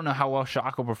know how well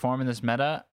Shock will perform in this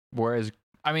meta. Whereas,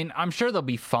 I mean, I'm sure they'll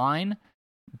be fine,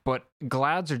 but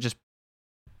Glads are just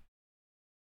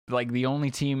like the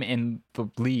only team in the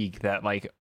league that like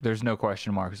there's no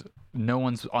question marks. No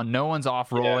one's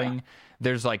off rolling. Yeah.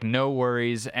 There's like no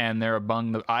worries, and they're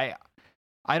among the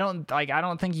I don't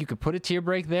think you could put a tier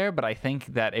break there, but I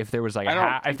think that if there was like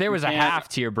a half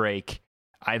tier break,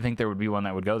 I think there would be one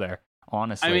that would go there.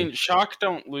 Honestly, I mean, Shock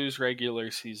don't lose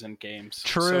regular season games.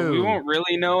 True. So we won't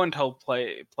really know until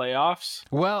playoffs.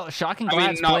 Well, Shock and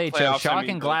Glads play each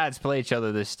other. Glads play each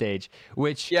other this stage,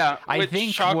 which I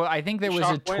think there was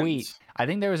a tweet. Wins. I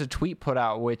think there was a tweet put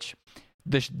out which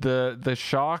the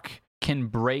Shock can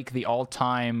break the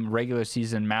all-time regular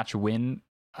season match win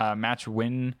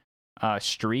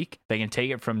streak. They can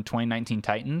take it from 2019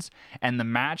 Titans, and the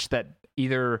match that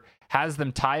either has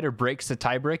them tied or breaks the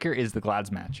tiebreaker is the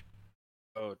Glads match.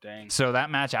 Oh, dang. So that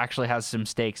match actually has some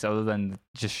stakes other than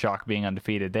just Shock being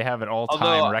undefeated. They have an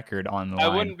all-time record on the line. I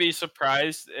wouldn't be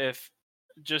surprised if,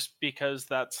 just because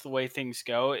that's the way things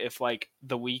go, if like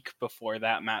the week before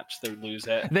that match they lose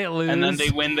it. They lose. And then they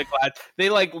win the Glads. They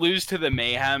like lose to the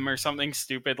Mayhem or something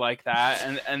stupid like that.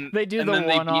 And they do and the then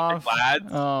one-off. They beat the Glads.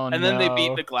 Oh, and then they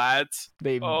beat the Glads.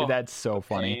 That's so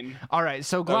funny. Pain. All right,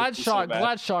 so Glad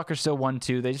Shock are still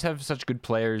 1-2. They just have such good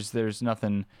players. There's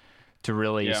nothing to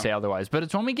really say otherwise. But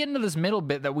it's when we get into this middle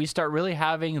bit that we start really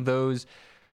having those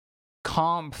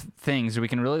comp things. We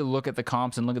can really look at the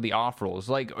comps and look at the off rolls.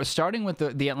 Like starting with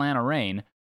the Atlanta Reign,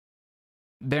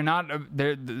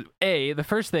 the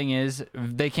first thing is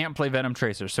they can't play Venom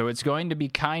Tracer. So it's going to be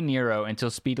Kai Nero until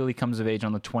Speedily comes of age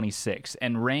on the 26th.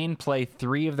 And Reign play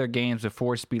 3 of their games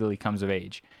before Speedily comes of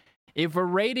age. If we're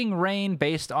rating Reign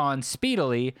based on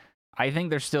Speedily, I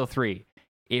think there's still 3.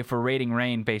 If we're rating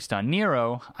Reign based on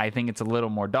Nero, I think it's a little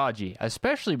more dodgy,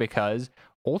 especially because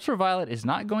Ultraviolet is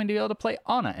not going to be able to play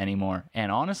Ana anymore.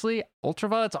 And honestly,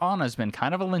 Ultraviolet's Ana has been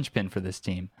kind of a linchpin for this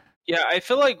team. Yeah, I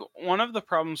feel like one of the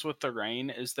problems with the Reign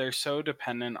is they're so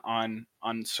dependent on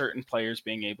certain players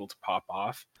being able to pop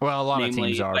off. Well, a lot of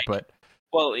teams are, but...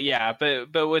 Well, yeah,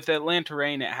 but with Atlanta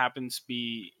Reign, it happens to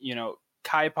be,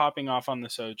 Kai popping off on the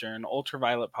Sojourn,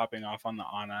 Ultraviolet popping off on the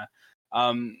Ana.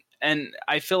 And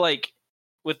I feel like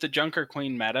with the Junker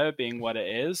Queen meta being what it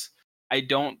is, I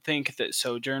don't think that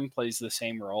Sojourn plays the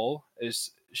same role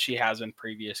as she has in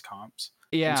previous comps.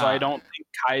 Yeah. And so I don't think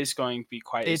Kai's going to be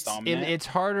quite as dominant. It's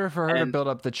harder for her to build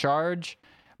up the charge,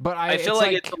 but I feel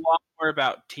like it's a lot more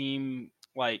about team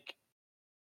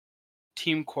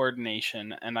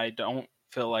coordination, and I don't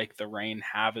feel like the Reign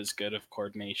have as good of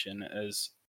coordination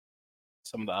as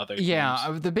some of the other teams.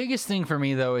 Yeah, the biggest thing for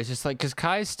me, though, is just like, because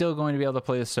Kai's still going to be able to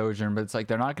play the Sojourn, but it's like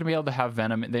they're not going to be able to have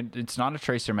Venom. It's not a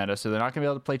Tracer meta, so they're not going to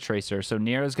be able to play Tracer, so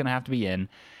Nero's going to have to be in.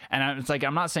 And it's like,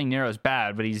 I'm not saying Nero's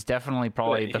bad, but he's definitely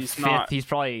probably fifth. He's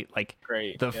probably like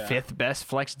fifth best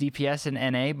flex DPS in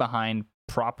NA behind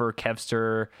proper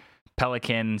Kevster,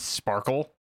 Pelican,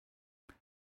 Sparkle.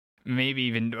 Maybe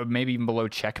even below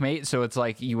Checkmate. So it's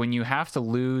like when you have to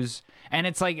lose, and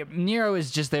it's like Nero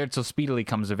is just there till Speedily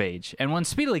comes of age. And when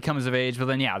Speedily comes of age, well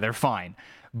then yeah, they're fine.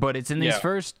 But it's in these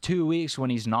first 2 weeks when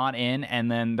he's not in, and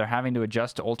then they're having to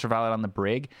adjust to Ultraviolet on the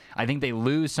Brig. I think they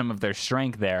lose some of their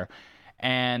strength there.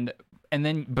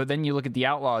 But then you look at the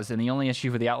Outlaws, and the only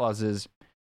issue with the Outlaws is,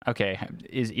 okay,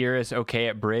 is Iris okay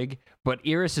at Brig? But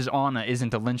Iris's Ana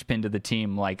isn't a linchpin to the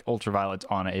team like Ultraviolet's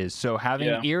Ana is. So having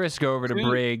Iris go over to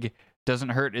Brig doesn't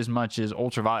hurt as much as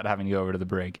Ultraviolet having to go over to the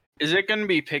Brig. Is it going to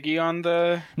be Piggy on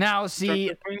the... Now,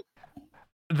 see,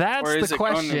 that's the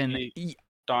question.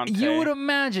 You would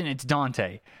imagine it's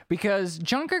Dante, because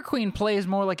Junker Queen plays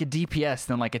more like a DPS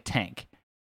than like a tank,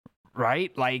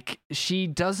 right? Like, she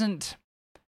doesn't...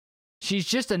 She's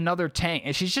just another tank,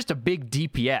 and she's just a big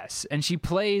DPS, and she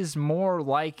plays more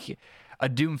like a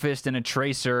Doomfist and a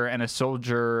Tracer and a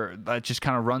Soldier that just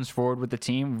kind of runs forward with the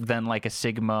team than like a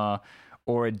Sigma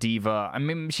or a Diva. I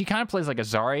mean, she kind of plays like a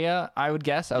Zarya, I would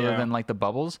guess, other than like the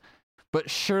bubbles.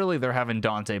 But surely they're having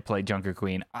Dante play Junker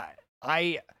Queen.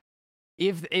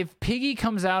 If Piggy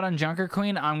comes out on Junker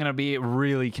Queen, I'm gonna be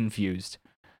really confused.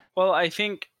 Well, I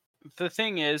think the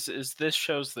thing is this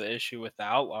shows the issue with the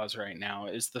Outlaws right now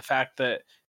is the fact that,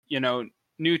 you know,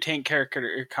 new tank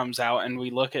character comes out and we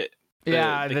look at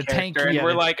the tank, and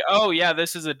we're like, oh yeah,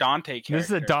 this is a Dante character. This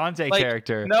is a Dante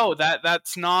character. No,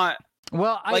 that's not.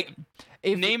 Well,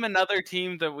 name another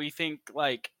team that we think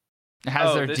like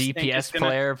has their DPS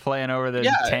player playing over the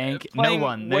tank. No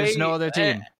one. There's no other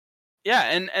team.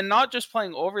 And not just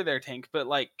playing over their tank, but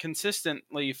like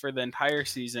consistently for the entire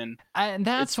season. And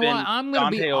that's why I'm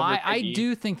going to be... I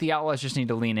do think the Outlaws just need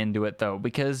to lean into it, though,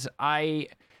 because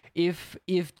if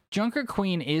Junker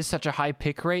Queen is such a high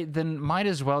pick rate, then might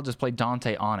as well just play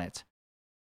Dante on it.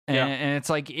 And it's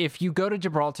like, if you go to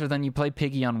Gibraltar, then you play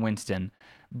Piggy on Winston.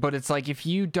 But it's like, if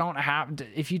you don't have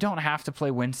to play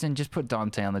Winston, just put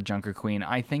Dante on the Junker Queen.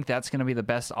 I think that's going to be the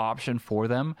best option for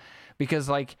them, because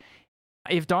like...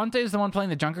 If Dante is the one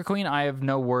playing the Junker Queen, I have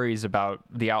no worries about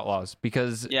the Outlaws,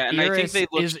 because and I think they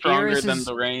look stronger than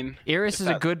the Reign. Iris is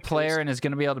a good player and is going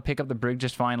to be able to pick up the Brig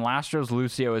just fine. Lastro's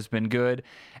Lucio has been good,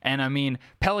 and I mean,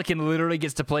 Pelican literally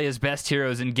gets to play his best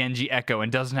heroes in Genji Echo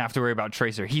and doesn't have to worry about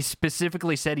Tracer. He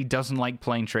specifically said he doesn't like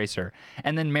playing Tracer,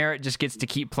 and then Merritt just gets to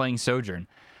keep playing Sojourn.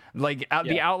 Like,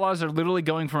 the Outlaws are literally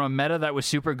going from a meta that was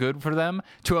super good for them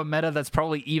to a meta that's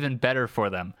probably even better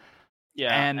for them.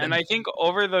 Yeah, and I think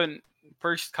over the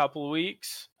first couple of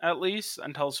weeks, at least,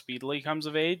 until Speedily comes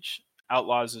of age,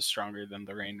 Outlaws is stronger than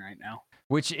the Reign right now.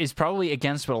 Which is probably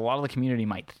against what a lot of the community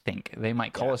might think. They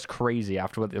might call us crazy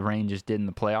after what the Reign just did in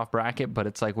the playoff bracket, but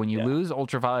it's like, when you lose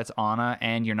Ultraviolet's Ana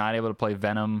and you're not able to play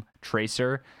Venom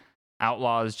Tracer,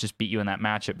 Outlaws just beat you in that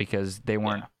matchup because they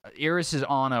weren't... Iris's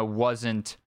Ana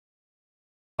wasn't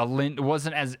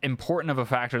as important of a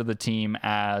factor to the team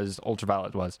as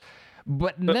Ultraviolet was.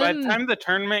 But then, by the time the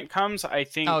tournament comes, I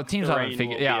think... Oh, teams haven't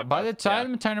figured... Yeah, by the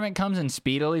time the tournament comes and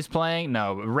Speedily's playing,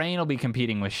 no, Reign will be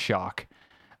competing with Shock.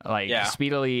 Like,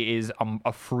 Speedily is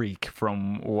a freak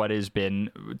from what has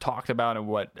been talked about and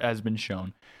what has been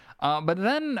shown. But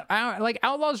then, like,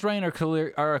 Outlaws Reign are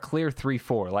a clear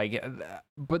 3-4. Like,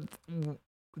 but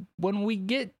when we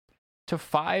get to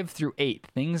 5 through 8,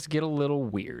 things get a little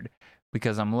weird.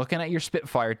 Because I'm looking at your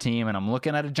Spitfire team, and I'm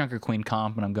looking at a Junker Queen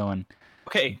comp, and I'm going...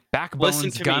 Okay,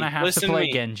 Backbone's gonna have to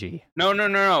play Genji. No,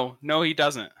 he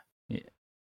doesn't. Yeah.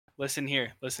 Listen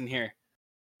here.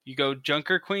 You go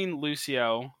Junker Queen,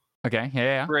 Lucio. Okay,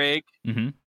 yeah. Brig.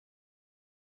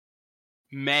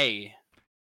 May.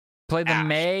 Play the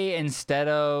May instead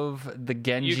of the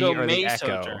Genji or May the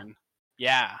Echo. Sojourn.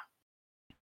 Yeah.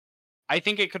 I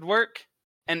think it could work.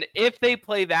 And if they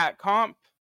play that comp,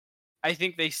 I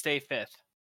think they stay 5th.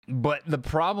 But the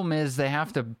problem is they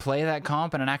have to play that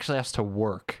comp and it actually has to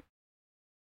work.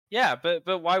 Yeah, but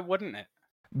why wouldn't it?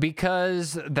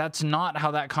 because that's not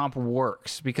how that comp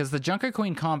works. Because the Junker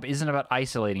Queen comp isn't about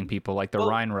isolating people like the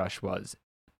Rhine Rush was.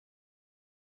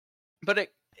 But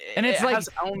it's like, has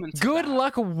elements good of that.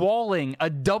 luck walling a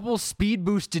double speed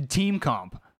boosted team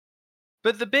comp.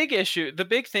 But the big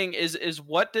thing is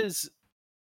what does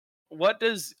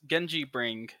Genji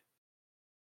bring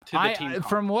to the team comp?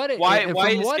 From what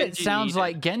it sounds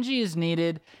like, Genji is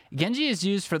needed. Genji is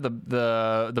used for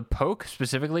the poke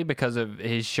specifically because of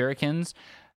his shurikens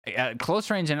at close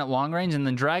range and at long range, and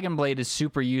then Dragon Blade is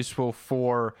super useful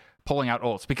for pulling out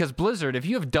ults, because Blizzard, if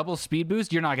you have double speed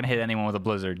boost, you're not going to hit anyone with a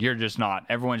Blizzard. You're just not.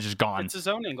 Everyone's just gone. It's a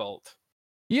zoning ult.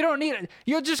 You don't need it.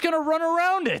 You're just going to run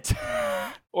around it.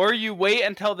 Or you wait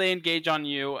until they engage on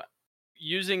you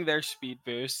using their speed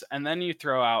boost, and then you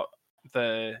throw out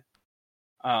the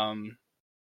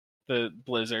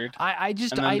Blizzard. I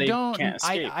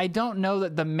don't know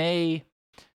that the Mei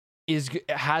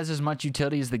has as much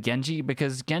utility as the Genji,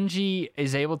 because Genji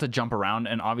is able to jump around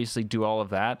and obviously do all of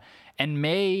that, and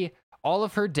Mei, all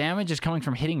of her damage is coming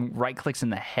from hitting right clicks in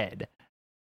the head.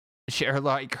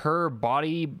 Her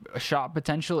body shot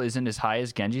potential isn't as high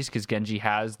as Genji's, because Genji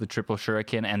has the triple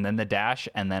shuriken and then the dash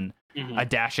and then a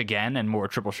dash again and more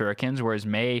triple shurikens, whereas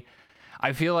Mei,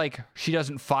 I feel like she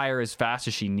doesn't fire as fast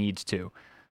as she needs to,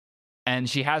 and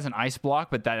she has an ice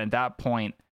block, but that at that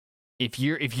point, if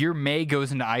your Mei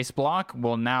goes into ice block,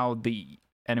 well, now the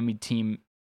enemy team,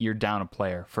 you're down a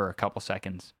player for a couple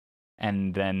seconds,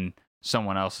 and then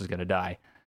someone else is gonna die.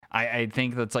 I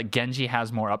think that's like Genji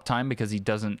has more uptime because he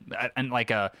doesn't, and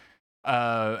like an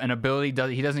ability,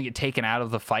 he doesn't get taken out of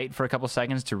the fight for a couple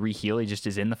seconds to reheal. He just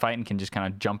is in the fight and can just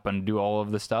kind of jump and do all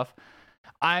of the stuff.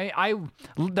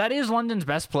 That is London's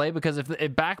best play, because if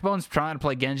Backbone's trying to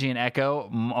play Genji and Echo,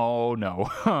 oh no,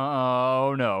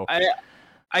 oh no.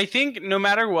 I think no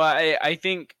matter what, I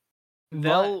think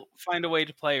they'll find a way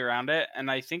to play around it, and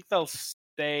I think they'll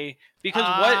stay,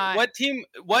 because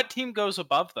what team goes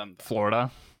above them, though?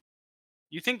 Florida.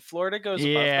 You think Florida goes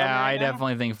above them? Yeah, I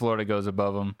definitely think Florida goes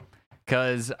above them.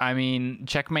 Because, I mean,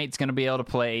 Checkmate's going to be able to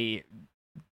play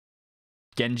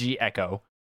Genji Echo.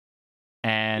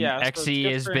 And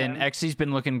Xy's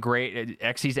been looking great.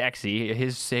 Xy's Xy.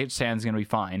 His stand's going to be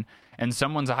fine. And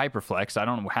someone's a Hyperflex. I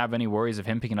don't have any worries of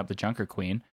him picking up the Junker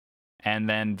Queen. And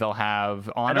then they'll have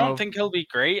Ono. I don't think he'll be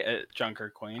great at Junker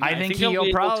Queen. I think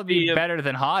he'll probably be better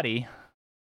than Hottie.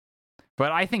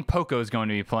 But I think Poco is going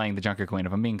to be playing the Junker Queen,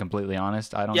 if I'm being completely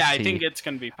honest. I think it's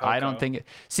going to be Poco. I don't think...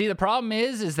 See, the problem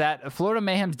is that Florida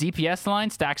Mayhem's DPS line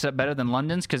stacks up better than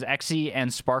London's, because Xy and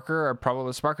Sparker are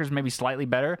probably... Sparker's maybe slightly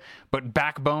better, but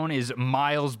Backbone is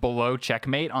miles below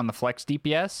Checkmate on the flex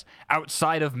DPS,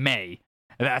 outside of Mei.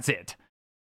 That's it.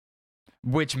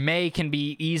 Which Mei can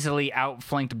be easily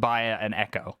outflanked by an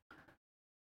Echo.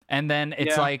 And then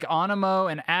it's like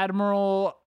Onimo and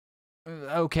Admiral...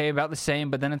 Okay, about the same,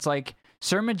 but then it's like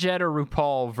Surmajet or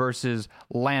RuPaul versus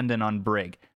Landon on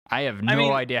Brig. I have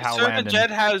no idea how Landon... Surmajet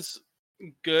has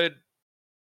good...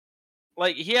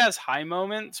 Like, he has high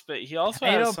moments, but he also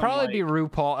has It'll probably be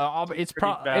RuPaul.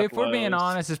 If we're being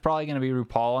honest, it's probably going to be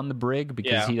RuPaul on the Brig,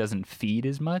 because he doesn't feed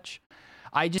as much.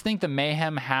 I just think the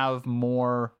Mayhem have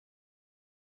more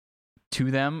to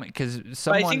them, because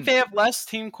I think they have less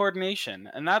team coordination,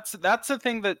 and that's the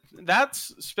thing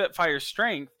that's Spitfire's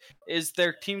strength, is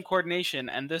their team coordination,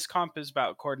 and this comp is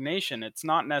about coordination. It's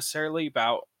not necessarily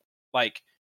about like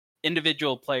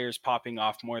individual players popping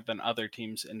off more than other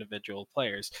teams' individual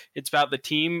players. It's about the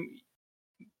team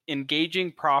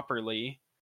engaging properly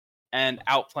and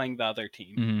outplaying the other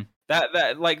team. Mm-hmm.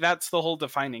 That's the whole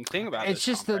defining thing about it. It's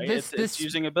just comp, right? It's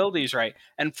using abilities right.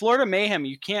 And Florida Mayhem,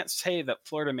 you can't say that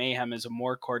Florida Mayhem is a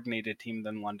more coordinated team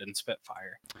than London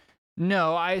Spitfire.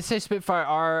 No, I say Spitfire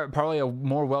are probably a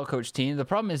more well-coached team. The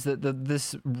problem is that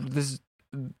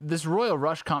this Royal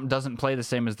Rush comp doesn't play the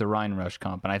same as the Rhine Rush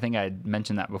comp, and I think I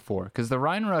mentioned that before, because the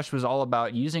Rhine Rush was all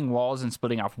about using walls and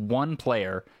splitting off one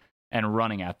player and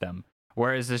running at them.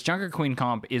 Whereas this Junker Queen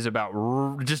comp is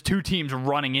about just two teams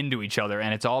running into each other,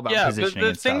 and it's all about positioning.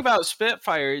 But the thing about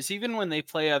Spitfire is, even when they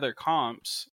play other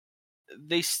comps,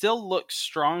 they still look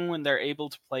strong when they're able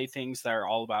to play things that are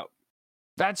all about...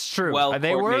 That's true.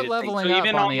 They were leveling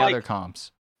up on the other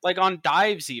comps. Like on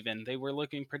dives, even they were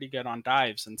looking pretty good on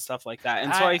dives and stuff like that.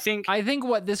 And so I think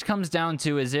what this comes down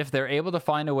to is if they're able to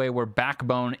find a way where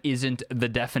Backbone isn't the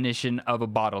definition of a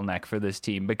bottleneck for this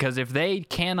team. Because if they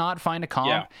cannot find a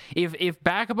comp, if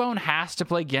Backbone has to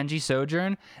play Genji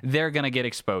Sojourn, they're gonna get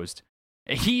exposed.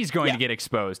 He's going to get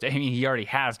exposed. I mean, he already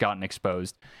has gotten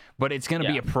exposed, but it's going to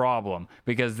be a problem,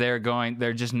 because they're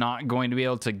just not going to be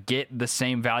able to get the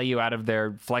same value out of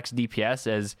their flex DPS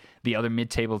as the other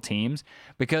mid-table teams,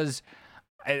 because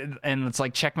and it's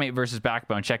like checkmate versus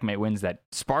backbone. Checkmate wins that.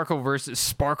 Sparkle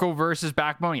versus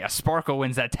backbone. Yeah, Sparkle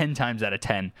wins that 10 times out of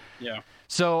 10. Yeah.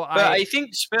 So I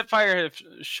think Spitfire have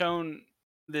shown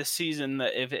this season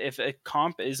that if a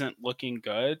comp isn't looking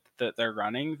good that they're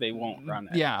running, they won't run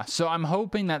it. Yeah. So I'm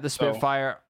hoping that the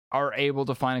Spitfire are able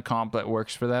to find a comp that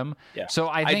works for them. Yeah. So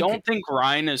I don't think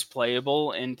Rhine is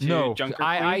playable into Junker Queen.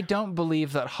 I don't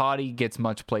believe that Hottie gets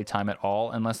much play time at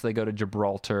all unless they go to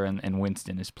Gibraltar and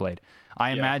Winston is played.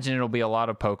 I imagine it'll be a lot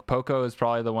of Poke. Poco is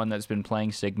probably the one that's been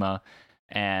playing Sigma,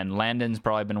 and Landon's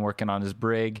probably been working on his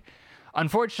Brig.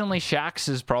 Unfortunately, Shax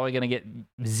is probably going to get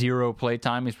 0 play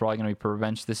time. He's probably going to be per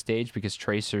bench this stage because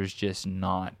Tracer's just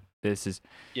not.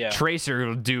 Tracer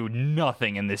will do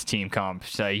nothing in this team comp.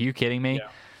 So, are you kidding me? Yeah.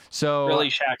 So really,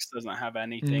 Shax doesn't have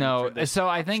anything. No, so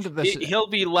I think he'll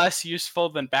be less useful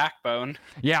than Backbone.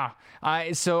 Yeah,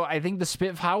 I think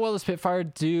how well the Spitfire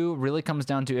do really comes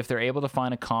down to if they're able to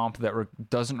find a comp that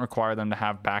doesn't require them to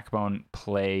have Backbone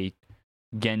play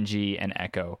Genji and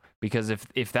Echo, because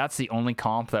if that's the only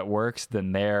comp that works,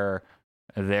 then they're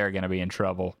going to be in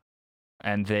trouble,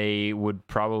 and they would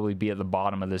probably be at the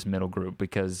bottom of this middle group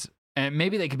and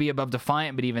maybe they could be above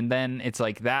Defiant, but even then, it's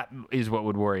like that is what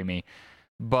would worry me.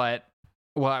 But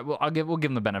we'll give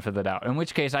them the benefit of the doubt. In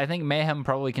which case, I think Mayhem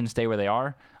probably can stay where they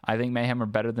are. I think Mayhem are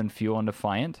better than Fuel and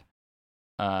Defiant.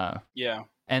 Yeah.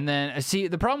 And then see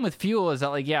the problem with Fuel is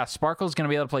that Sparkle's gonna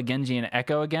be able to play Genji and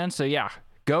Echo again. So yeah,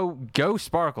 go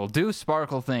Sparkle, do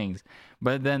Sparkle things.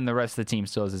 But then the rest of the team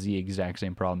still has the exact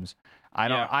same problems.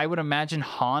 I would imagine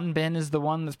Hanbin is the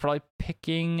one that's probably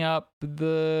picking up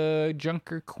the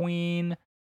Junker Queen,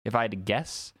 if I had to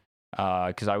guess.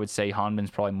 Because I would say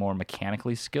Hanbin's probably more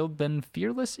mechanically skilled than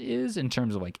Fearless is in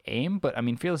terms of aim, but I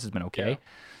mean Fearless has been okay. Yeah.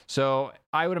 So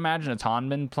I would imagine it's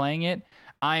Hanbin playing it.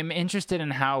 I'm interested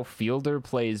in how Fielder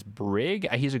plays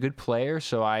Brig. He's a good player,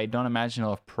 so I don't imagine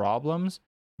he'll have problems,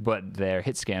 but their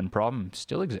hit scan problem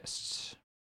still exists.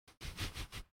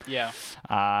 Yeah.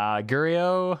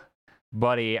 Gurio,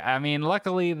 buddy. I mean,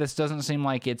 luckily this doesn't seem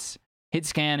like it's hit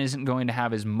scan isn't going to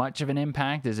have as much of an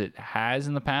impact as it has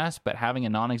in the past, but having a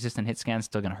non-existent hit scan is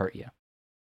still going to hurt you.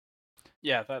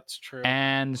 Yeah, that's true.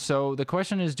 And so the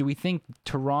question is, do we think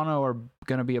Toronto are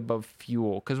going to be above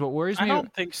Fuel? Because what worries me, I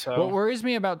don't think so. What worries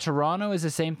me about Toronto is the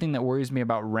same thing that worries me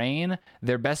about Rain.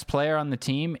 Their best player on the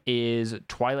team is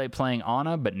Twilight playing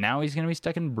Ana, but now he's going to be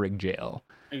stuck in Brig jail.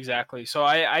 Exactly. So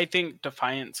I think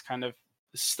Defiant's kind of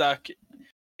stuck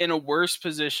in a worse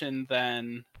position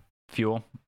than Fuel.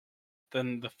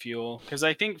 Than the Fuel, because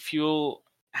I think Fuel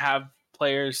have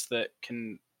players that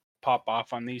can pop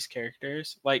off on these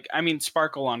characters.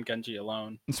 Sparkle on Genji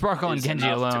alone. Sparkle on Genji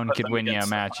alone could win you a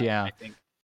match, yeah. I think.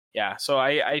 Yeah, so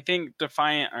I think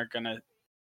Defiant are gonna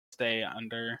stay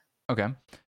under. Okay.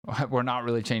 We're not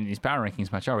really changing these power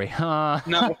rankings much, are we?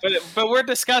 No, but we're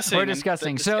discussing. We're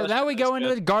discussing. So now we go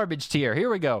into the garbage tier. Here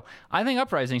we go. I think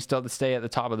Uprising still to stay at the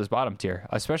top of this bottom tier,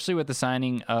 especially with the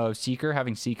signing of Seeker,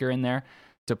 having Seeker in there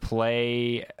to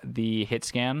play the hit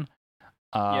scan.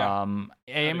 I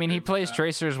mean, he plays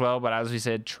Tracer as well, but as we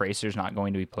said, Tracer's not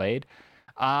going to be played.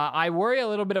 I worry a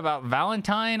little bit about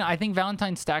Valentine. I think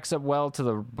Valentine stacks up well to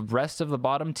the rest of the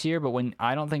bottom tier, but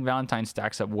I don't think Valentine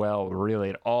stacks up well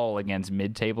really at all against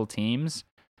mid-table teams.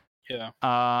 Yeah.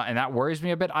 And that worries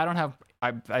me a bit.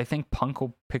 I think Punk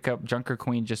will pick up Junker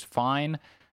Queen just fine.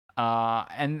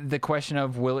 And the question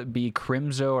of will it be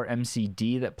Crimzo or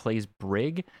MCD that plays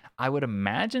Brig? I would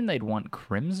imagine they'd want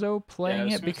Crimzo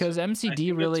playing it because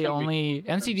MCD's really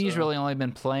only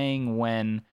been playing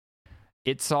when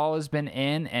Itzal has been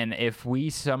in, and if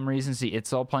we some reason see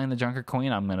Itzal playing the Junker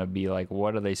Queen, I'm gonna be like,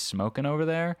 what are they smoking over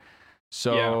there?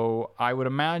 So I would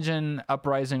imagine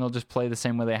Uprising will just play the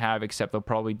same way they have, except they'll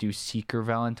probably do Seeker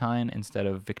Valentine instead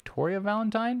of Victoria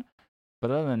Valentine. But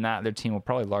other than that, their team will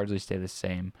probably largely stay the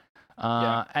same.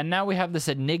 And now we have this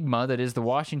enigma that is the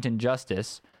Washington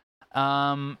Justice.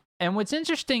 And what's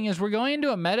interesting is we're going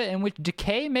into a meta in which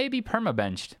Decay may be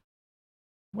permabenched.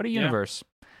 What a universe.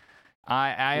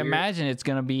 I imagine it's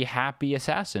going to be Happy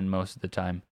Assassin most of the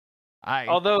time.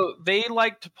 Although they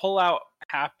like to pull out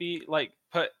Happy,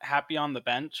 put Happy on the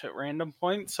bench at random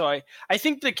points. So I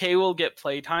think Decay will get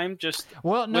playtime just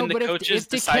when the coaches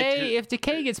decide if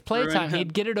Decay gets playtime,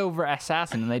 he'd get it over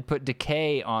Assassin, and they'd put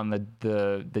Decay on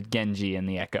the Genji and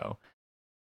the Echo.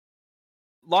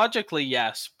 Logically,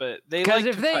 yes, but they like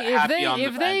to put Happy on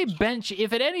the bench.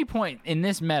 If at any point in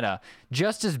this meta,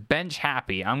 Justice bench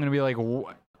Happy, I'm gonna be like,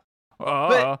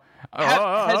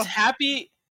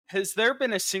 has there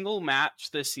been a single match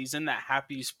this season that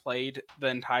Happy's played the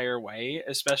entire way,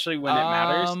 especially when it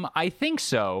matters? I think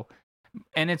so.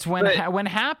 And it's when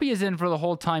Happy is in for the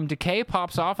whole time, Decay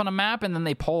pops off on a map, and then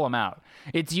they pull him out.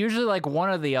 It's usually like one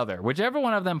or the other. Whichever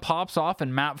one of them pops off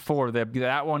in map 4,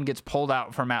 that one gets pulled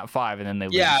out for map 5, and then they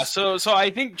lose. Yeah, so I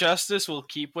think Justice will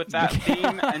keep with that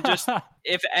theme, and just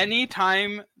if any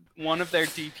time one of their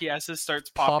DPSs starts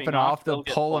popping off, they'll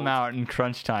pull them out in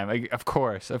crunch time. Of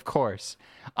course. Their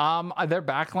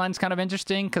backline's kind of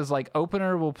interesting because like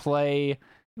Opener will play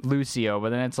Lucio, but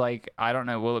then it's like, I don't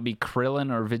know, will it be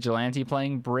Krillin or Vigilante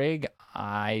playing Brig?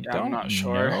 I'm not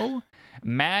sure.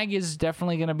 Mag is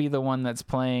definitely going to be the one that's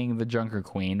playing the Junker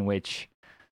Queen, which,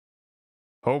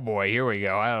 oh boy, here we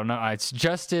go. I don't know. It's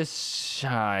Justice.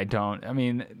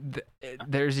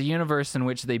 There's a universe in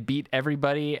which they beat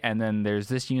everybody, and then there's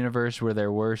this universe where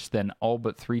they're worse than all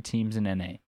but 3 teams in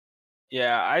NA.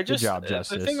 Yeah, Good job,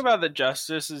 Justice. The thing about the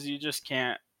Justice is you just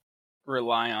can't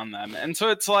rely on them. And so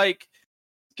it's like,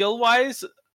 skill-wise,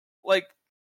 like,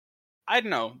 I don't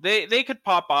know. They could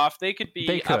pop off. They could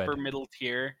be upper middle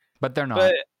tier. But they're not.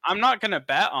 But I'm not going to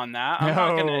bet on that.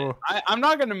 I'm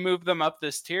not going to move them up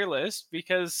this tier list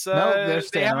because they're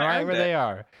staying right where they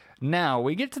are. Now,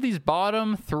 we get to these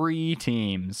bottom 3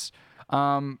 teams.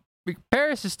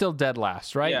 Paris is still dead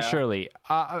last, right? Yeah. Surely.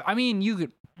 I mean,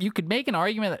 you could make an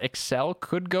argument that Excel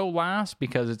could go last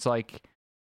because it's like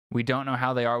we don't know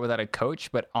how they are without a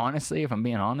coach, but honestly, if I'm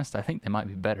being honest, I think they might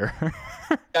be better.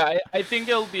 Yeah, I think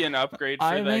it'll be an upgrade for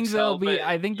Excel.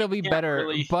 I think they'll be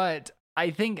better, but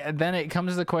I think then it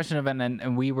comes to the question of,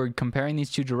 and we were comparing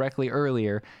these two directly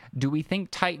earlier, do we think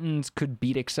Titans could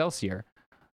beat Excelsior?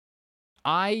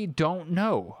 I don't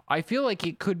know. I feel like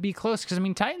it could be close because, I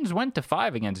mean, Titans went to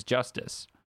 5 against Justice.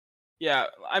 Yeah,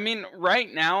 I mean,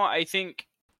 right now, I think...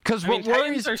 Because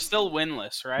Titans are still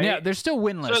winless, right? Yeah, they're still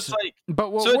winless. So it's like,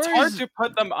 it's hard to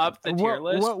put them up the tier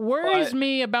list. What worries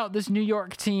me about this New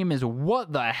York team is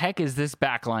what the heck is this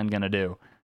backline gonna do?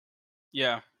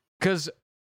 Yeah, because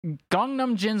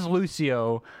Gangnam Jin's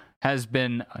Lucio has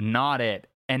been not it,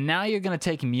 and now you're gonna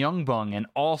take Myungbong and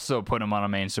also put him on a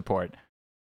main support.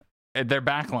 Their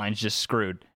backline's just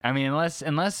screwed. I mean, unless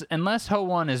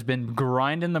Ho1 has been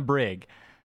grinding the Brig.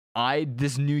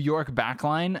 This New York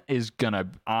backline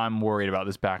I'm worried about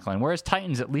this backline. Whereas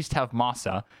Titans at least have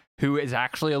Masa, who is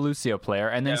actually a Lucio player,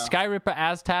 and then Skyripper,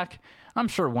 Aztac, I'm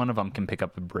sure one of them can pick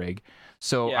up the Brig.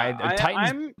 So I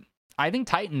think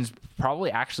Titans probably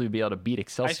actually be able to beat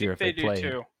Excelsior if they play.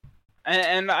 Too.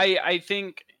 And I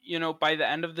think, by the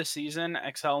end of the season,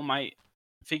 XL might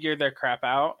figure their crap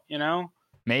out,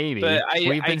 Maybe. But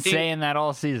We've been saying that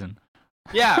all season.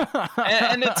 Yeah,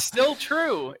 and it's still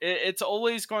true. It's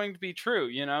always going to be true,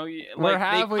 We're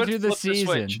halfway through the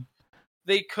season.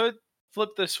 They could flip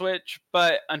the switch,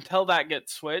 but until that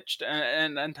gets switched,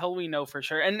 and until we know for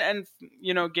sure, and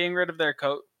getting rid of their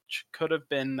coach could have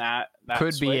been that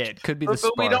could switch. Be it. Could be the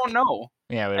spark. But we don't know.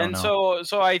 Yeah, we don't know. And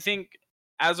so I think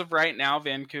as of right now,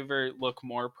 Vancouver look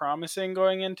more promising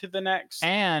going into the next.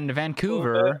 And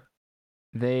Vancouver,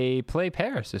 they play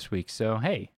Paris this week, so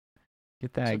hey.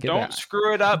 Don't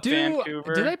screw it up,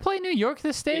 Vancouver. Do they play New York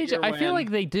this stage? I feel like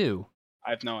they do.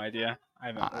 I have no idea. I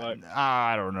haven't looked.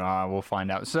 I don't know. We'll find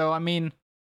out. So, I mean,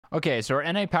 okay, so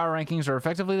our NA power rankings are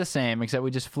effectively the same, except we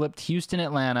just flipped Houston,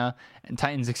 Atlanta, and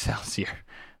Titans, Excelsior.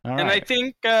 All right. I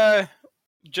think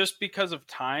just because of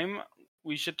time,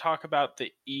 we should talk about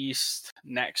the East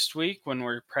next week when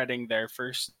we're prepping their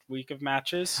first week of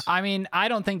matches. I mean, I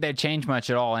don't think they change much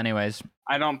at all anyways.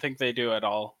 I don't think they do at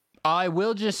all. I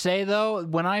will just say though,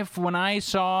 when I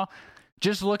saw,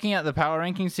 just looking at the power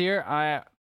rankings here,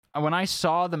 when I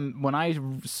saw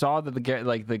that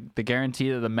the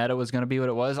guarantee that the meta was going to be what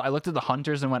it was, I looked at the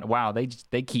Hunters and went, wow, they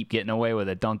keep getting away with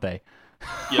it, don't they?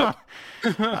 Yep.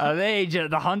 The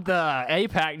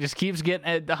APAC just keeps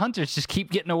getting, the Hunters just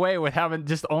keep getting away with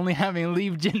only having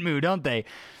leave Jinmu, don't they?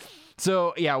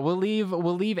 So yeah, we'll leave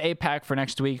APAC for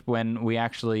next week when we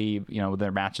actually,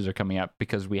 their matches are coming up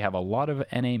because we have a lot of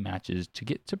NA matches to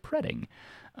get to prepping.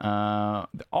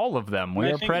 All of them.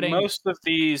 We are prepping. Most of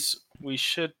these we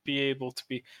should be able to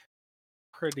be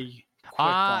pretty quick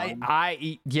on.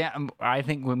 I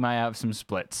think we might have some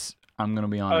splits. I'm gonna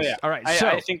be honest. Oh, yeah. All right,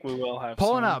 I think we will have.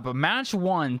 Pulling up match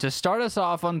 1 to start us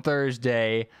off on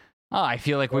Thursday. I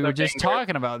feel like we were just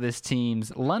talking about this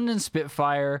team's London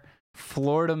Spitfire.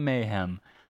 Florida Mayhem.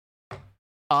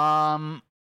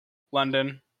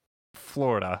 London.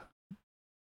 Florida.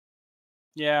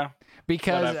 Yeah.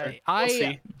 Because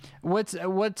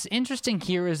what's interesting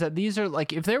here is that these are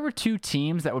like, if there were 2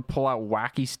 teams that would pull out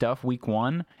wacky stuff week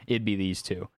 1, it'd be these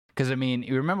 2. Because I mean,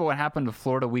 you remember what happened to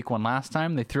Florida week 1 last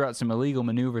time? They threw out some illegal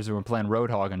maneuvers and were playing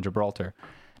Roadhog in Gibraltar.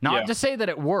 Not to say that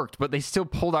it worked, but they still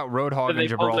pulled out Roadhog in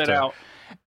Gibraltar. Pulled it out.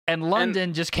 And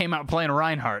London just came out playing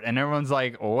Reinhardt, and everyone's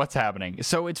like, oh, what's happening?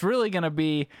 So it's really going to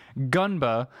be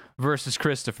Gunba versus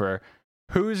Christopher.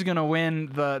 Who's going to win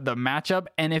the matchup?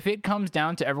 And if it comes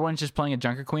down to everyone's just playing a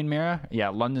Junker Queen mirror, yeah,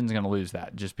 London's going to lose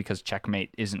that just because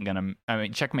Checkmate's going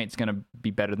to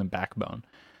be better than Backbone.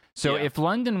 So if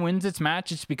London wins its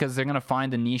match, it's because they're going to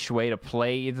find a niche way to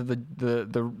play either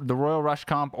the Royal Rush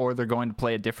comp or they're going to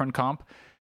play a different comp.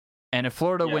 And if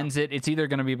Florida wins it, it's either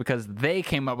going to be because they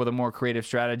came up with a more creative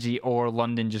strategy or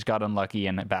London just got unlucky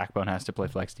and Backbone has to play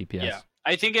flex DPS. Yeah,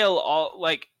 I think it'll all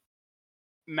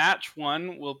match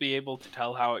 1 we'll be able to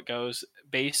tell how it goes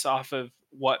based off of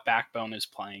what Backbone is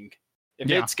playing. If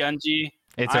it's Genji,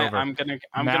 it's over. I'm gonna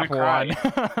cry.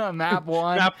 Map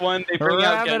 1. Map 1. They bring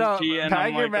out Genji and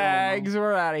pack your bags.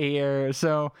 We're out of here.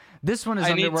 So this one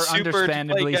is we're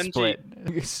understandably split.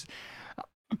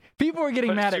 People are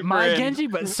getting mad at my Genji,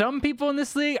 but some people in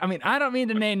this league, I mean, I don't mean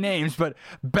to name names, but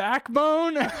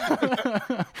Backbone,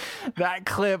 that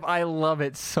clip, I love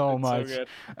it so much.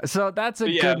 So that's a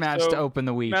good match to open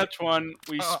the week. Match 1,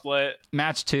 we split.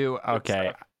 Match 2,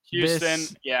 okay. Houston,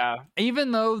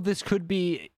 Even though this could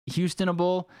be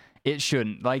Houstonable, it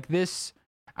shouldn't. This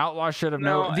Outlaw should have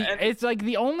known. It's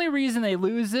the only reason they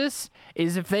lose this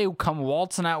is if they come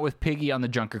waltzing out with Piggy on the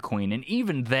Junker Queen. And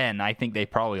even then, I think they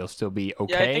probably will still be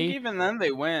okay. Yeah, I think even then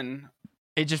they win.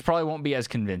 It just probably won't be as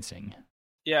convincing.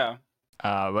 Yeah.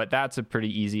 But that's a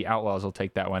pretty easy. Outlaws will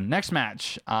take that one. Next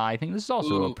match. I think this is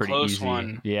also a pretty close easy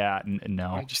one. Yeah,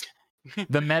 no.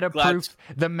 The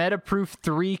meta-proof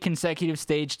 3 consecutive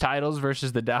stage titles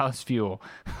versus the Dallas Fuel.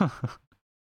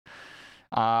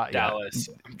 Dallas.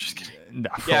 I'm just kidding.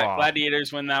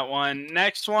 Gladiators win that one.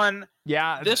 Next one.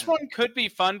 Yeah, this one could be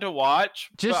fun to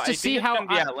watch. Just to see how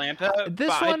Atlanta.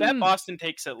 I bet Boston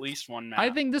takes at least one match.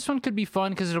 I think this one could be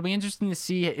fun because it'll be interesting to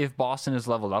see if Boston is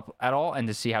leveled up at all, and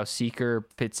to see how Seeker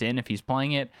fits in if he's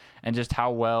playing it, and just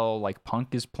how well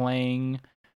Punk is playing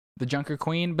the Junker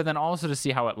Queen. But then also to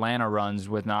see how Atlanta runs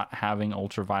with not having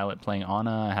Ultraviolet playing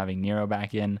Ana, having Nero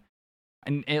back in,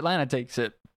 and Atlanta takes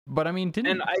it. But I mean,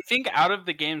 and I think out of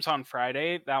the games on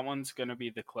Friday, that one's going to be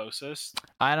the closest.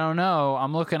 I don't know.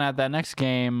 I'm looking at that next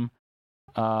game.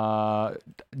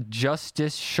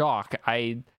 Justice Shock.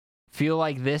 I feel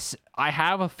like this. I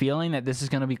have a feeling that this is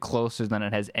going to be closer than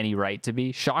it has any right to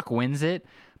be. Shock wins it,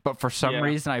 but for some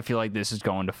reason, I feel like this is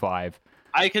going to 5.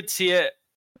 I could see it.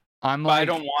 I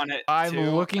don't want it.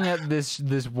 I'm looking at this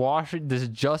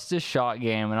Justice Shock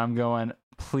game, and I'm going,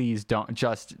 please don't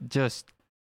just.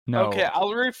 No. Okay,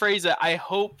 I'll rephrase it. I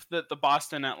hope that the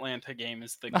Boston-Atlanta game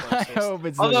is the closest. I hope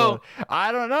it's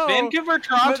I don't know.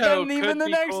 Vancouver-Toronto but then even the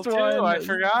next cool one. Too. I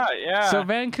forgot, yeah. So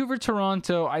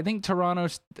Vancouver-Toronto, I think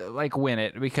Toronto's win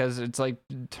it because it's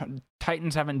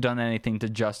Titans haven't done anything to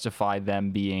justify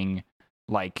them being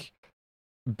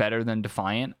better than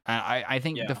Defiant. I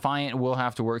think Defiant will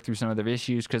have to work through some of their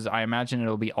issues because I imagine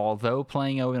it'll be although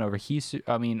playing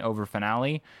over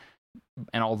Finale.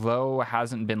 And although it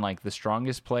hasn't been the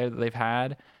strongest player that they've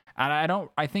had, and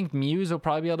I think Muse will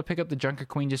probably be able to pick up the Junker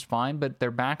Queen just fine, but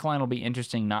their backline will be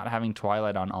interesting not having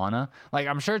Twilight on Ana.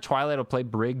 I'm sure Twilight will play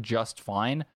Brig just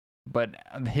fine, but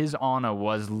his Ana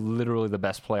was literally the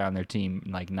best player on their team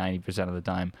 90% of the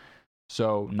time.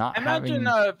 So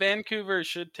Vancouver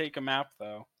should take a map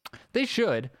though. They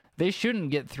should. They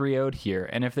shouldn't get 3-0'd here.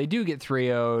 And if they do get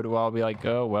 3-0'd, well, I'll be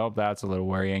oh, well, that's a little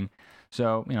worrying.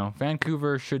 So,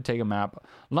 Vancouver should take a map.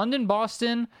 London,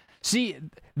 Boston. See,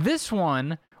 this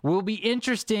one will be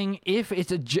interesting if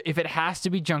it has to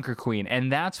be Junker Queen.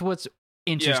 And that's what's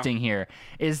interesting here,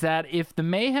 is that if the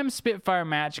Mayhem Spitfire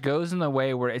match goes in the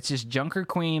way where it's just Junker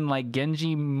Queen,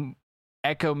 Genji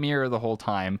Echo Mirror the whole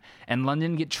time, and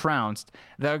London get trounced,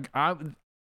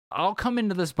 I'll come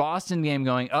into this Boston game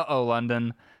going, uh-oh,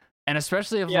 London. And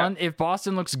especially if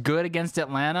Boston looks good against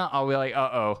Atlanta, I'll be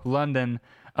uh-oh, London.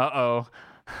 Uh-oh.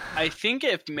 I think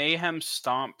if Mayhem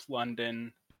stomp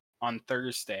London on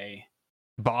Thursday,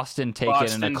 Boston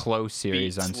it in a close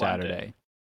series on Saturday. London.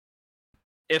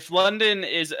 If London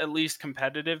is at least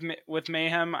competitive with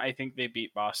Mayhem, I think they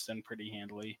beat Boston pretty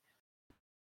handily.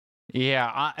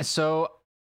 Yeah,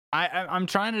 I'm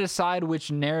trying to decide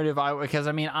which narrative because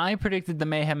I predicted the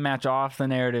Mayhem match off the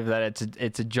narrative that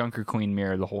it's a Junker Queen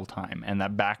mirror the whole time and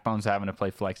that Backbone's having to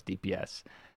play flex DPS.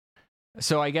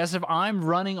 So I guess if I'm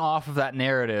running off of that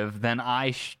narrative, then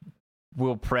I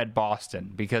will pred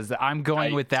Boston because I'm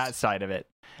going with that side of it.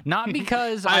 Not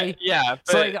because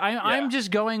I'm just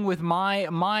going with my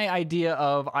idea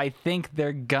of I think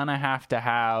they're gonna have to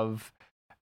have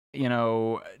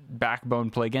Backbone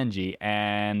play Genji,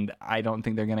 and I don't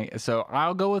think they're gonna. So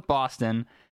I'll go with Boston.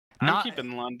 I'm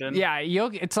keeping London. Yeah,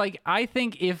 it's I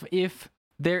think if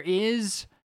there is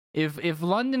If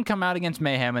London come out against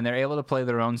Mayhem and they're able to play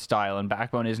their own style and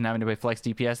Backbone isn't having to play flex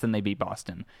DPS, then they beat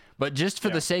Boston. But just for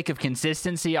the sake of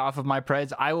consistency off of my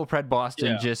Preds, I will Pred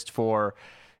Boston just for,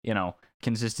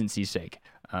 consistency's sake.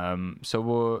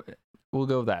 So we'll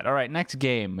go with that. All right, next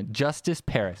game, Justice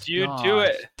Paris. Do you do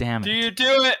it? Damn it. Do you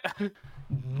do it?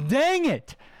 Dang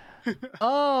it.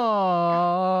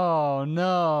 Oh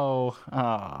no!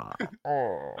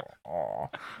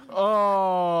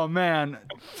 Oh man!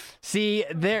 See,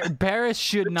 Paris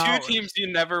should not. Two teams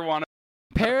you never want to.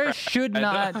 Paris should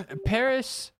not.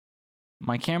 Paris.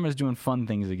 My camera's doing fun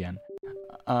things again.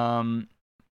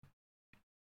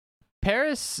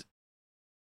 Paris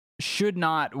should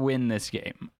not win this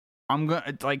game.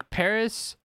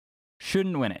 Paris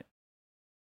shouldn't win it.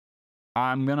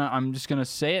 I'm just gonna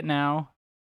say it now.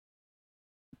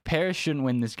 Paris shouldn't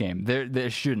win this game. They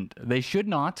shouldn't. They should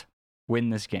not win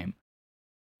this game.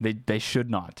 They should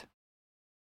not.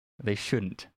 They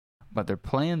shouldn't. But they're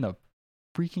playing the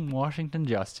freaking Washington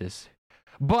Justice.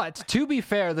 But to be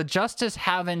fair, the Justice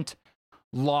haven't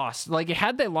lost.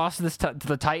 Had they lost this to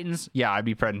the Titans, I'd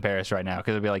be Pred in Paris right now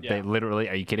because I'd be like, they literally,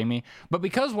 are you kidding me? But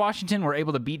because Washington were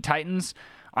able to beat Titans,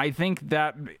 I think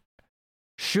that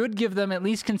should give them at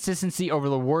least consistency over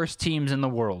the worst teams in the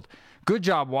world. Good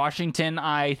job, Washington.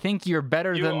 I think you're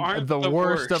better than the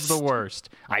worst of the worst.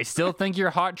 I still think you're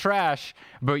hot trash,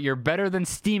 but you're better than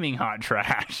steaming hot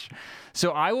trash. So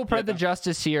I will Pred the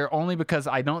Justice here only because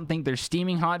I don't think they're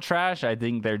steaming hot trash. I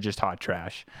think they're just hot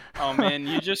trash. Oh, man,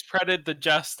 you just Predded the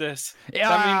Justice.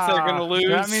 That means they're going to lose.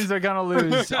 That means they're going to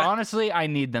lose. Honestly, I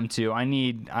need them to. I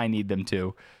need them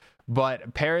to.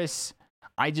 But Paris,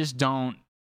 I just don't.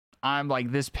 I'm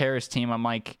like, this Paris team, I'm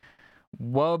like,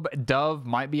 Dove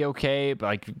might be okay,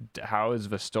 but how is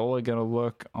Vistola gonna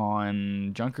look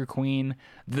on Junker Queen?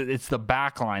 It's the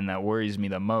backline that worries me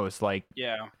the most.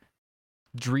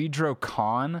 Dredro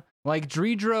Khan.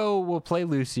 Dredro will play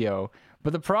Lucio,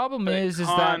 but the problem is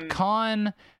that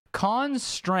Khan's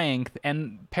strength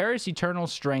and Paris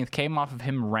Eternal's strength came off of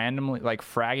him randomly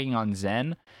fragging on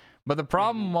Zen. But the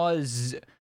problem was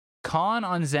Khan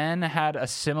on Zen had a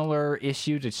similar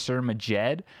issue to Sir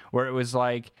Majed, where it was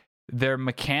their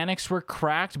mechanics were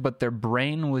cracked, but their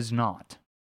brain was not.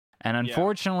 And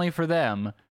unfortunately for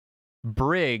them,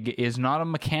 Brig is not a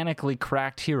mechanically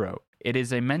cracked hero. It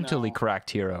is a mentally cracked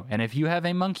hero. And if you have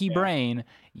a monkey brain,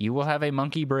 you will have a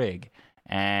monkey Brig.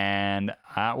 And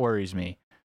that worries me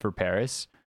for Paris.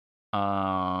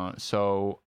 And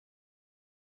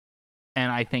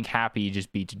I think Happy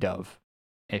just beats Dove.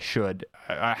 It should.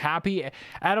 Happy,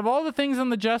 out of all the things on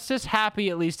the Justice, Happy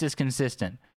at least is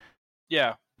consistent.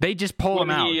 Yeah. They just pull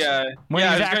him out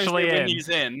when he's actually in. When he's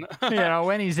in.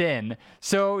 When he's in.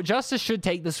 So Justice should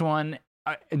take this one.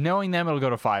 Knowing them, it'll go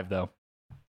to 5, though.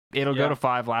 It'll go to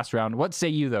 5 last round. What say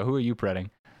you, though? Who are you Predding?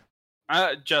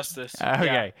 Justice.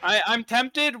 Okay. Yeah. I'm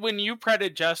tempted when you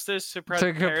Predded Justice to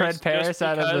Pred Paris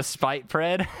out of the spite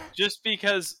Pred. Just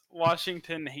because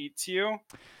Washington hates you.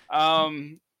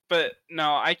 But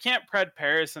no, I can't Pred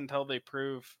Paris until they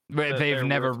prove. But they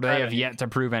have yet to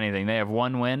prove anything. They have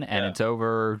one win, and it's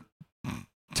over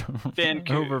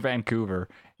Vancouver. Over Vancouver.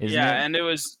 And it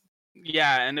was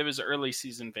early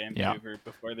season Vancouver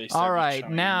before they started. All right,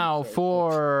 now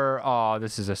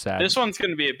this is a sad. This one's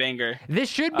going to be a banger. This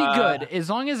should be good. As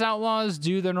long as Outlaws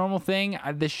do their normal thing,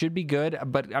 this should be good.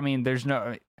 But I mean, there's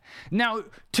no. Now,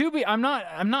 I'm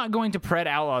not going to Pred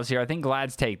Outlaws here. I think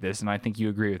Glads take this, and I think you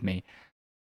agree with me.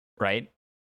 Right?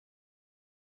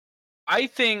 I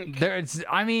think I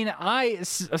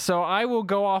will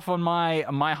go off on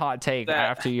my hot take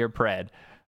after your Pred.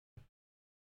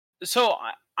 So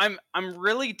I'm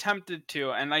really tempted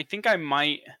to, and I think I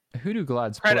might. Who do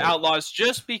Glads Pred play? Outlaws,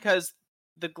 just because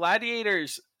the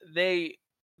Gladiators they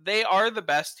are the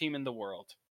best team in the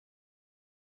world,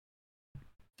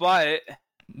 but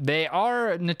they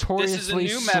are notoriously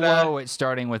slow at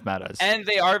starting with metas. And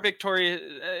they are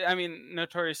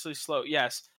notoriously slow,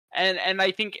 yes. And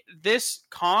I think this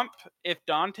comp, if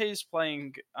Dante's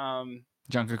playing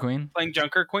Junker Queen,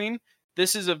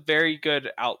 this is a very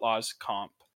good Outlaws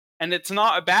comp. And it's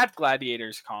not a bad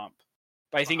Gladiators comp.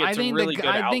 But I think it's a really good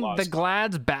Outlaws. I think the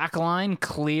Glad's backline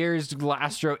clears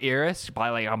Glastro Iris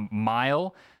by a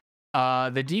mile.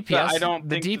 The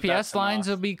DPS lines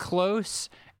will be close.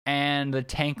 And the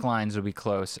tank lines will be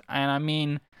close. And I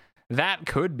mean, that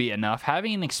could be enough.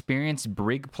 Having an experienced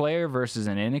Brig player versus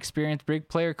an inexperienced Brig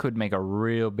player could make a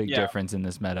real big difference in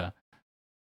this meta.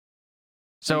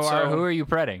 So who are you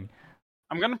Predding?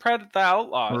 I'm going to Pred the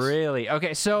Outlaws. Really?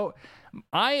 Okay, so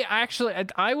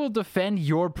I will defend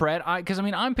your Pred. Because,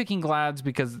 I'm picking Glads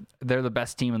because they're the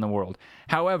best team in the world.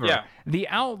 However, the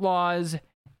Outlaws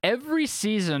every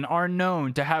season are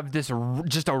known to have this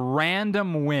just a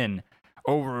random win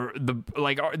over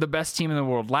the best team in the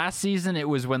world. Last season, it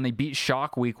was when they beat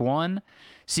Shock week 1.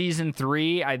 Season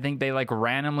 3, I think they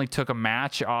randomly took a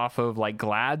match off of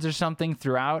Glads or something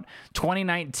throughout.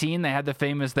 2019, they had the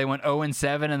famous, they went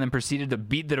 0-7 and then proceeded to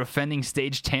beat the defending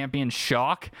stage champion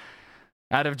Shock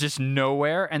out of just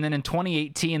nowhere. And then in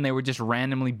 2018, they were just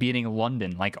randomly beating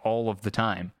London all of the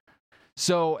time.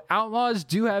 So Outlaws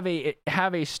do have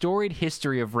a storied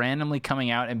history of randomly coming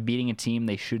out and beating a team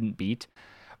they shouldn't beat.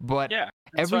 But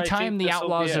every time the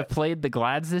Outlaws have played the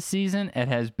Glads this season, it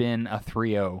has been a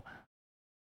 3-0.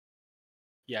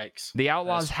 Yikes. The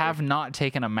Outlaws have not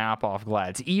taken a map off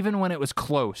Glads. Even when it was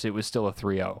close, it was still a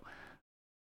 3-0.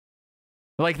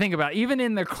 Think about it. Even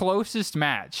in their closest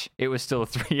match, it was still a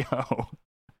 3-0.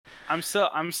 I'm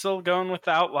still going with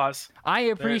the Outlaws. I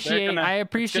appreciate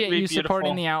you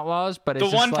supporting the Outlaws, but it's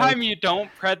the one time you don't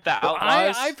pred the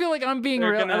Outlaws. I feel like I'm being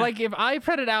real. If I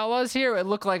predded Outlaws here, it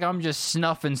looked like I'm just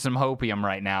snuffing some hopium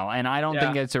right now, and I don't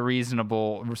think it's a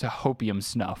reasonable hopium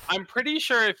snuff. I'm pretty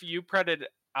sure if you predded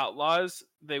Outlaws,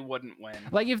 they wouldn't win.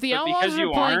 If the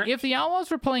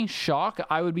Outlaws were playing Shock,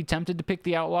 I would be tempted to pick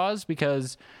the Outlaws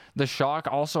because the Shock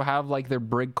also have their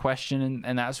Brig question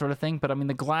and that sort of thing. But I mean,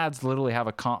 the Glads literally have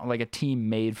a team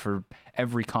made for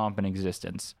every comp in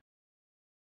existence.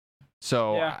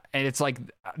 So and it's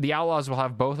the Outlaws will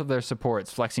have both of their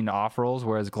supports flexing to off rolls,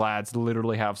 whereas Glads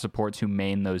literally have supports who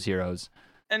main those heroes.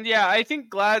 And I think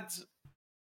Glads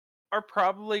are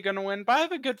probably going to win, but I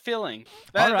have a good feeling.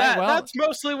 That's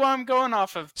mostly what I'm going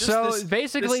off of. Just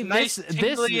basically, this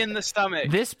in the stomach.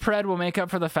 This pred will make up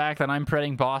for the fact that I'm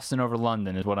predding Boston over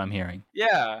London, is what I'm hearing.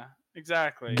 Yeah,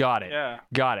 exactly. Got it. Yeah.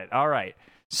 Got it. All right.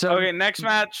 So next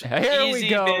match. Here easy, we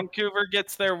go. Vancouver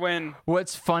gets their win.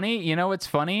 What's funny? You know what's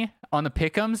funny? On the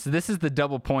pick'ems, this is the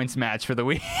double points match for the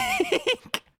week.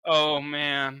 Oh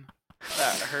man,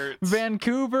 that hurts.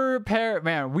 Vancouver,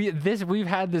 man, we've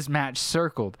had this match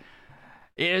circled.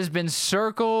 It has been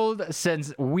circled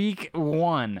since week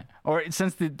 1, or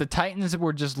since the Titans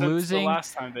were just losing. The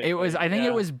last time it was, I think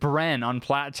it was Bren on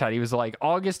Plat Chat. He was like,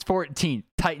 August 14th,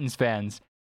 Titans fans,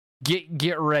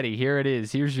 get ready. Here it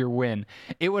is. Here's your win.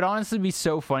 It would honestly be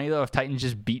so funny though if Titans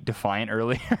just beat Defiant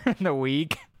earlier in the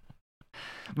week.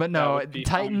 But no,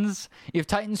 Titans. If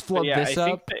Titans flub this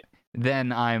up.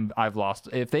 Then I've lost.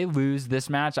 If they lose this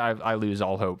match, I lose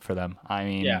all hope for them. I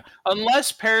mean,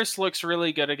 unless Paris looks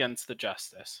really good against the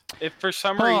Justice. If for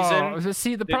some reason,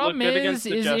 see, the problem is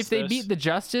if they beat the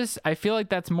Justice, I feel like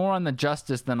that's more on the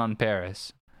Justice than on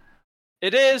Paris.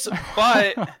 It is,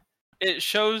 but it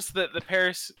shows that the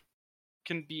Paris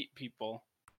can beat people.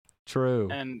 True.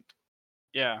 And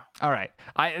all right.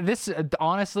 This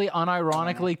honestly,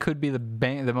 unironically, could be the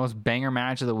most banger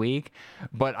match of the week,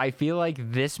 but I feel like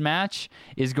this match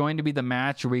is going to be the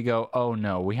match where we go, oh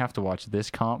no, we have to watch this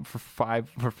comp for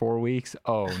 4 weeks.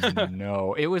 Oh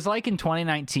no. It was like in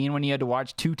 2019 when you had to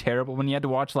watch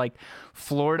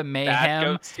Florida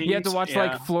Mayhem. You had to watch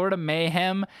Florida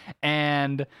Mayhem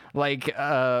and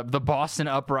the Boston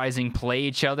Uprising play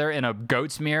each other in a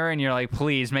goat's mirror, and you're like,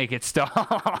 please make it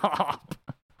stop.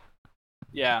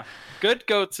 Yeah, good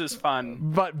goats is fun,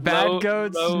 but bad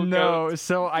goats, no. Goats.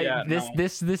 So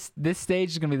this stage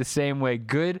is gonna be the same way.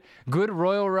 Good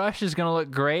Royal Rush is gonna look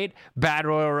great. Bad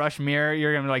Royal Rush mirror,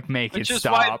 you're gonna be make it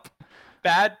stop.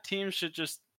 Bad teams should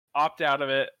just opt out of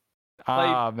it.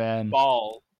 Play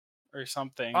ball or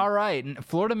something. All right,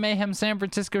 Florida Mayhem, San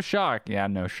Francisco Shock. Yeah,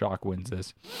 no, Shock wins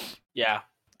this. Yeah,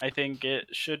 I think it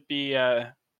should be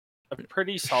a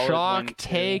pretty solid Shock, win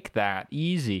take that.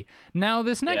 Easy. Now,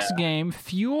 this next game,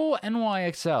 Fuel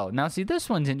NYXL. Now, see, this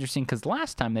one's interesting because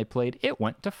last time they played, it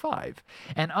went to 5.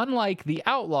 And unlike the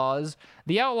Outlaws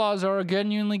are a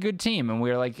genuinely good team, and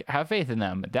we're have faith in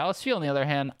them. But Dallas Fuel, on the other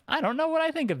hand, I don't know what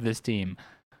I think of this team.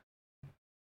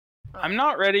 I'm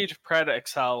not ready to pred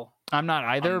Excel. I'm not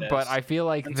either, but I feel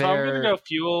like so I'm going to go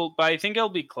Fuel, but I think it'll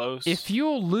be close. If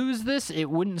Fuel lose this, it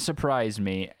wouldn't surprise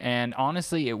me. And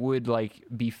honestly, it would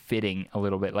be fitting a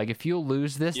little bit. If Fuel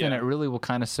lose this, then it really will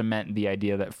kind of cement the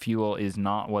idea that Fuel is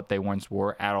not what they once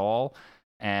were at all,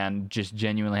 and just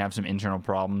genuinely have some internal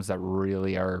problems that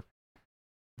really are.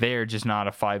 They're just not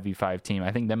a 5v5 team.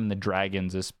 I think them and the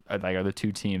Dragons are the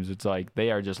two teams. It's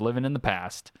they are just living in the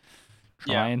past,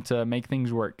 trying to make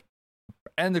things work.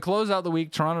 And to close out the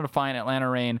week, Toronto Defiant, Atlanta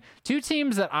Reign, two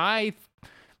teams that I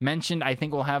mentioned I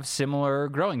think will have similar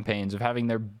growing pains of having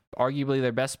arguably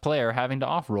their best player having to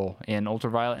off-roll in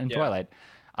Ultraviolet and Twilight.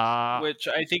 Which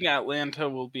I think Atlanta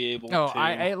will be able to.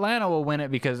 Atlanta will win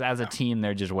it because as a team,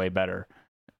 they're just way better.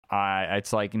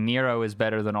 It's Nero is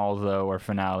better than Aldo or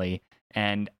Finale,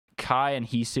 and Kai and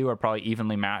Hisu are probably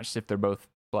evenly matched if they're both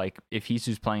like if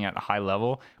Hisu's playing at a high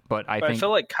level. But I think I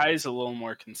feel like Kai's a little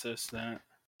more consistent.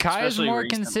 Kai is more recently.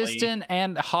 consistent,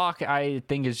 and Hawk I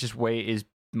think is just is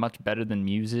much better than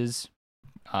Muse is.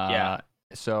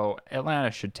 So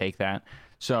Atlanta should take that.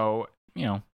 So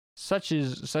such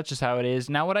is how it is.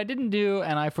 Now, what I didn't do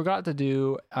and I forgot to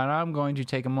do, and I'm going to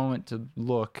take a moment to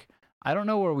look. I don't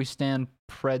know where we stand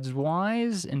Preds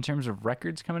wise in terms of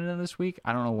records coming into this week.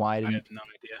 I don't know why I didn't. I have no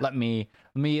idea.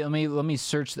 Let me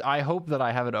search. I hope that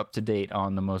I have it up to date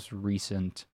on the most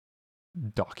recent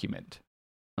document.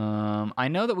 I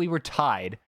know that we were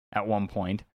tied at one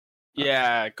point.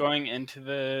 Yeah, going into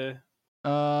the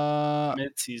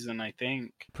mid-season, I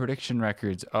think. Prediction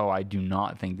records. Oh, I do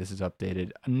not think this is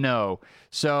updated. No.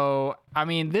 So, I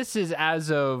mean, this is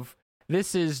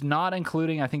not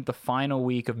including, I think, the final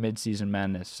week of mid-season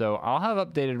madness. So I'll have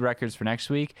updated records for next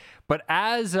week. But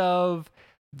as of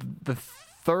the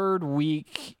third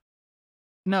week,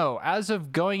 as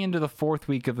of going into the fourth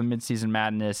week of the mid-season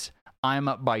madness, I'm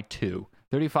up by 2.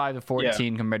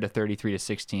 35-14 compared to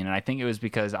 33-16. And I think it was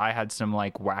because I had some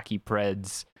like wacky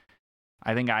Preds.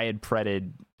 I think I had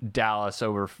predded Dallas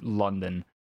over London,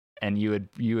 and you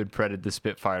had predded the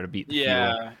Spitfire to beat the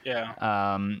Fuel.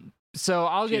 Yeah. So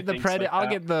I'll get the I'll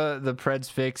get the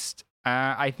Preds fixed.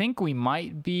 I think we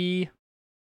might be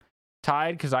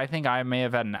tied because I think I may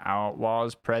have had an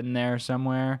Outlaws Pred in there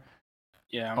somewhere.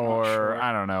 Yeah, I'm not sure.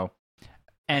 I don't know.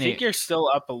 I think you're still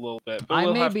up a little bit. But I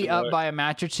may be up by a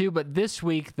match or two, but this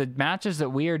week the matches that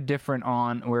we're different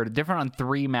on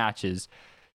 3 matches.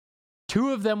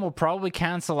 2 of them will probably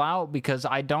cancel out because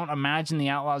I don't imagine the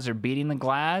Outlaws are beating the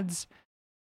Glads.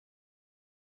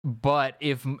 But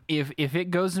if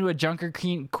it goes into a Junker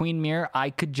Queen mirror, I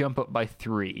could jump up by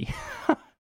 3.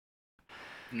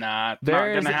 Not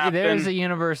gonna happen. There's a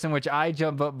universe in which I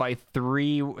jump up by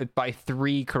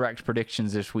 3 correct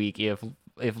predictions this week.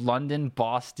 If London,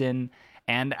 Boston,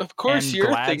 and of course and you're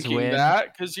Glads thinking win,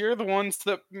 that because you're the one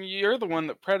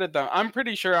that predded them. I'm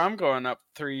pretty sure I'm going up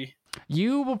 3.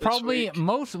 You will probably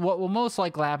what will most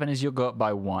likely happen is you'll go up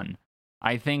by 1.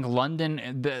 I think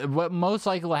London. What most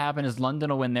likely will happen is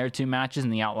London will win their 2 matches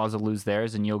and the Outlaws will lose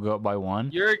theirs, and you'll go up by 1.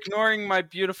 You're ignoring my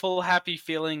beautiful, happy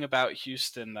feeling about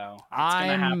Houston, though.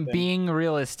 I'm being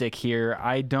realistic here.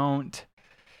 I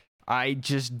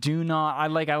just do not.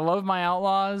 I love my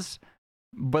Outlaws,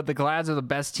 but the Glads are the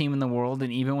best team in the world,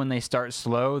 and even when they start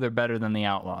slow, they're better than the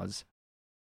Outlaws.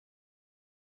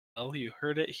 Well, you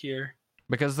heard it here.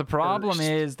 Because the problem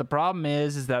is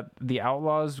that the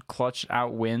Outlaws clutch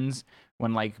out wins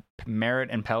when like Merit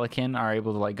and Pelican are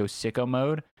able to like go sicko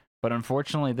mode. But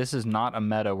unfortunately, this is not a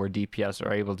meta where DPS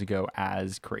are able to go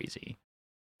as crazy.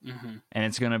 Mm-hmm. And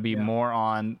it's going to be more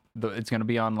on it's going to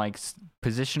be on like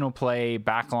positional play,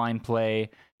 backline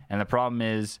play. And the problem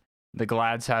is the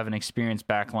Glads have an experienced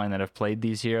backline that have played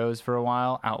these heroes for a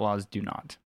while. Outlaws do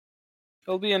not.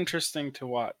 It'll be interesting to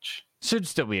watch. Should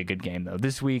still be a good game though.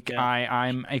 This week,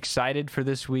 I'm excited for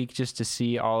this week just to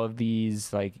see all of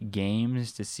these like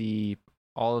games, to see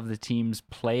all of the teams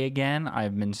play again.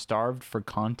 I've been starved for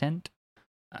content.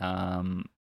 I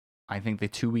think the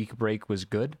 2-week break was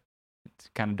good.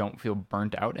 Kind of don't feel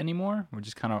burnt out anymore. We're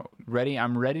just kind of ready.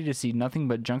 I'm ready to see nothing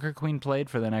but Junker Queen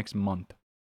played for the next month.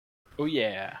 Oh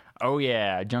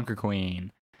yeah, Junker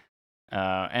Queen.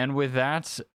 And with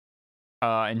that,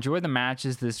 enjoy the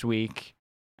matches this week.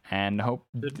 And hope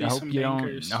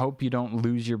you don't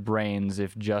lose your brains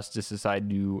if Justice decide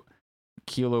to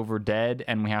keel over dead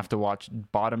and we have to watch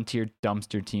bottom tier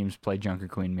dumpster teams play Junker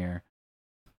Queen Mirror.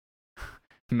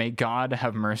 May God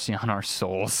have mercy on our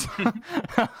souls.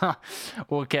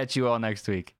 We'll catch you all next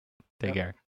week. Take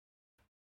care.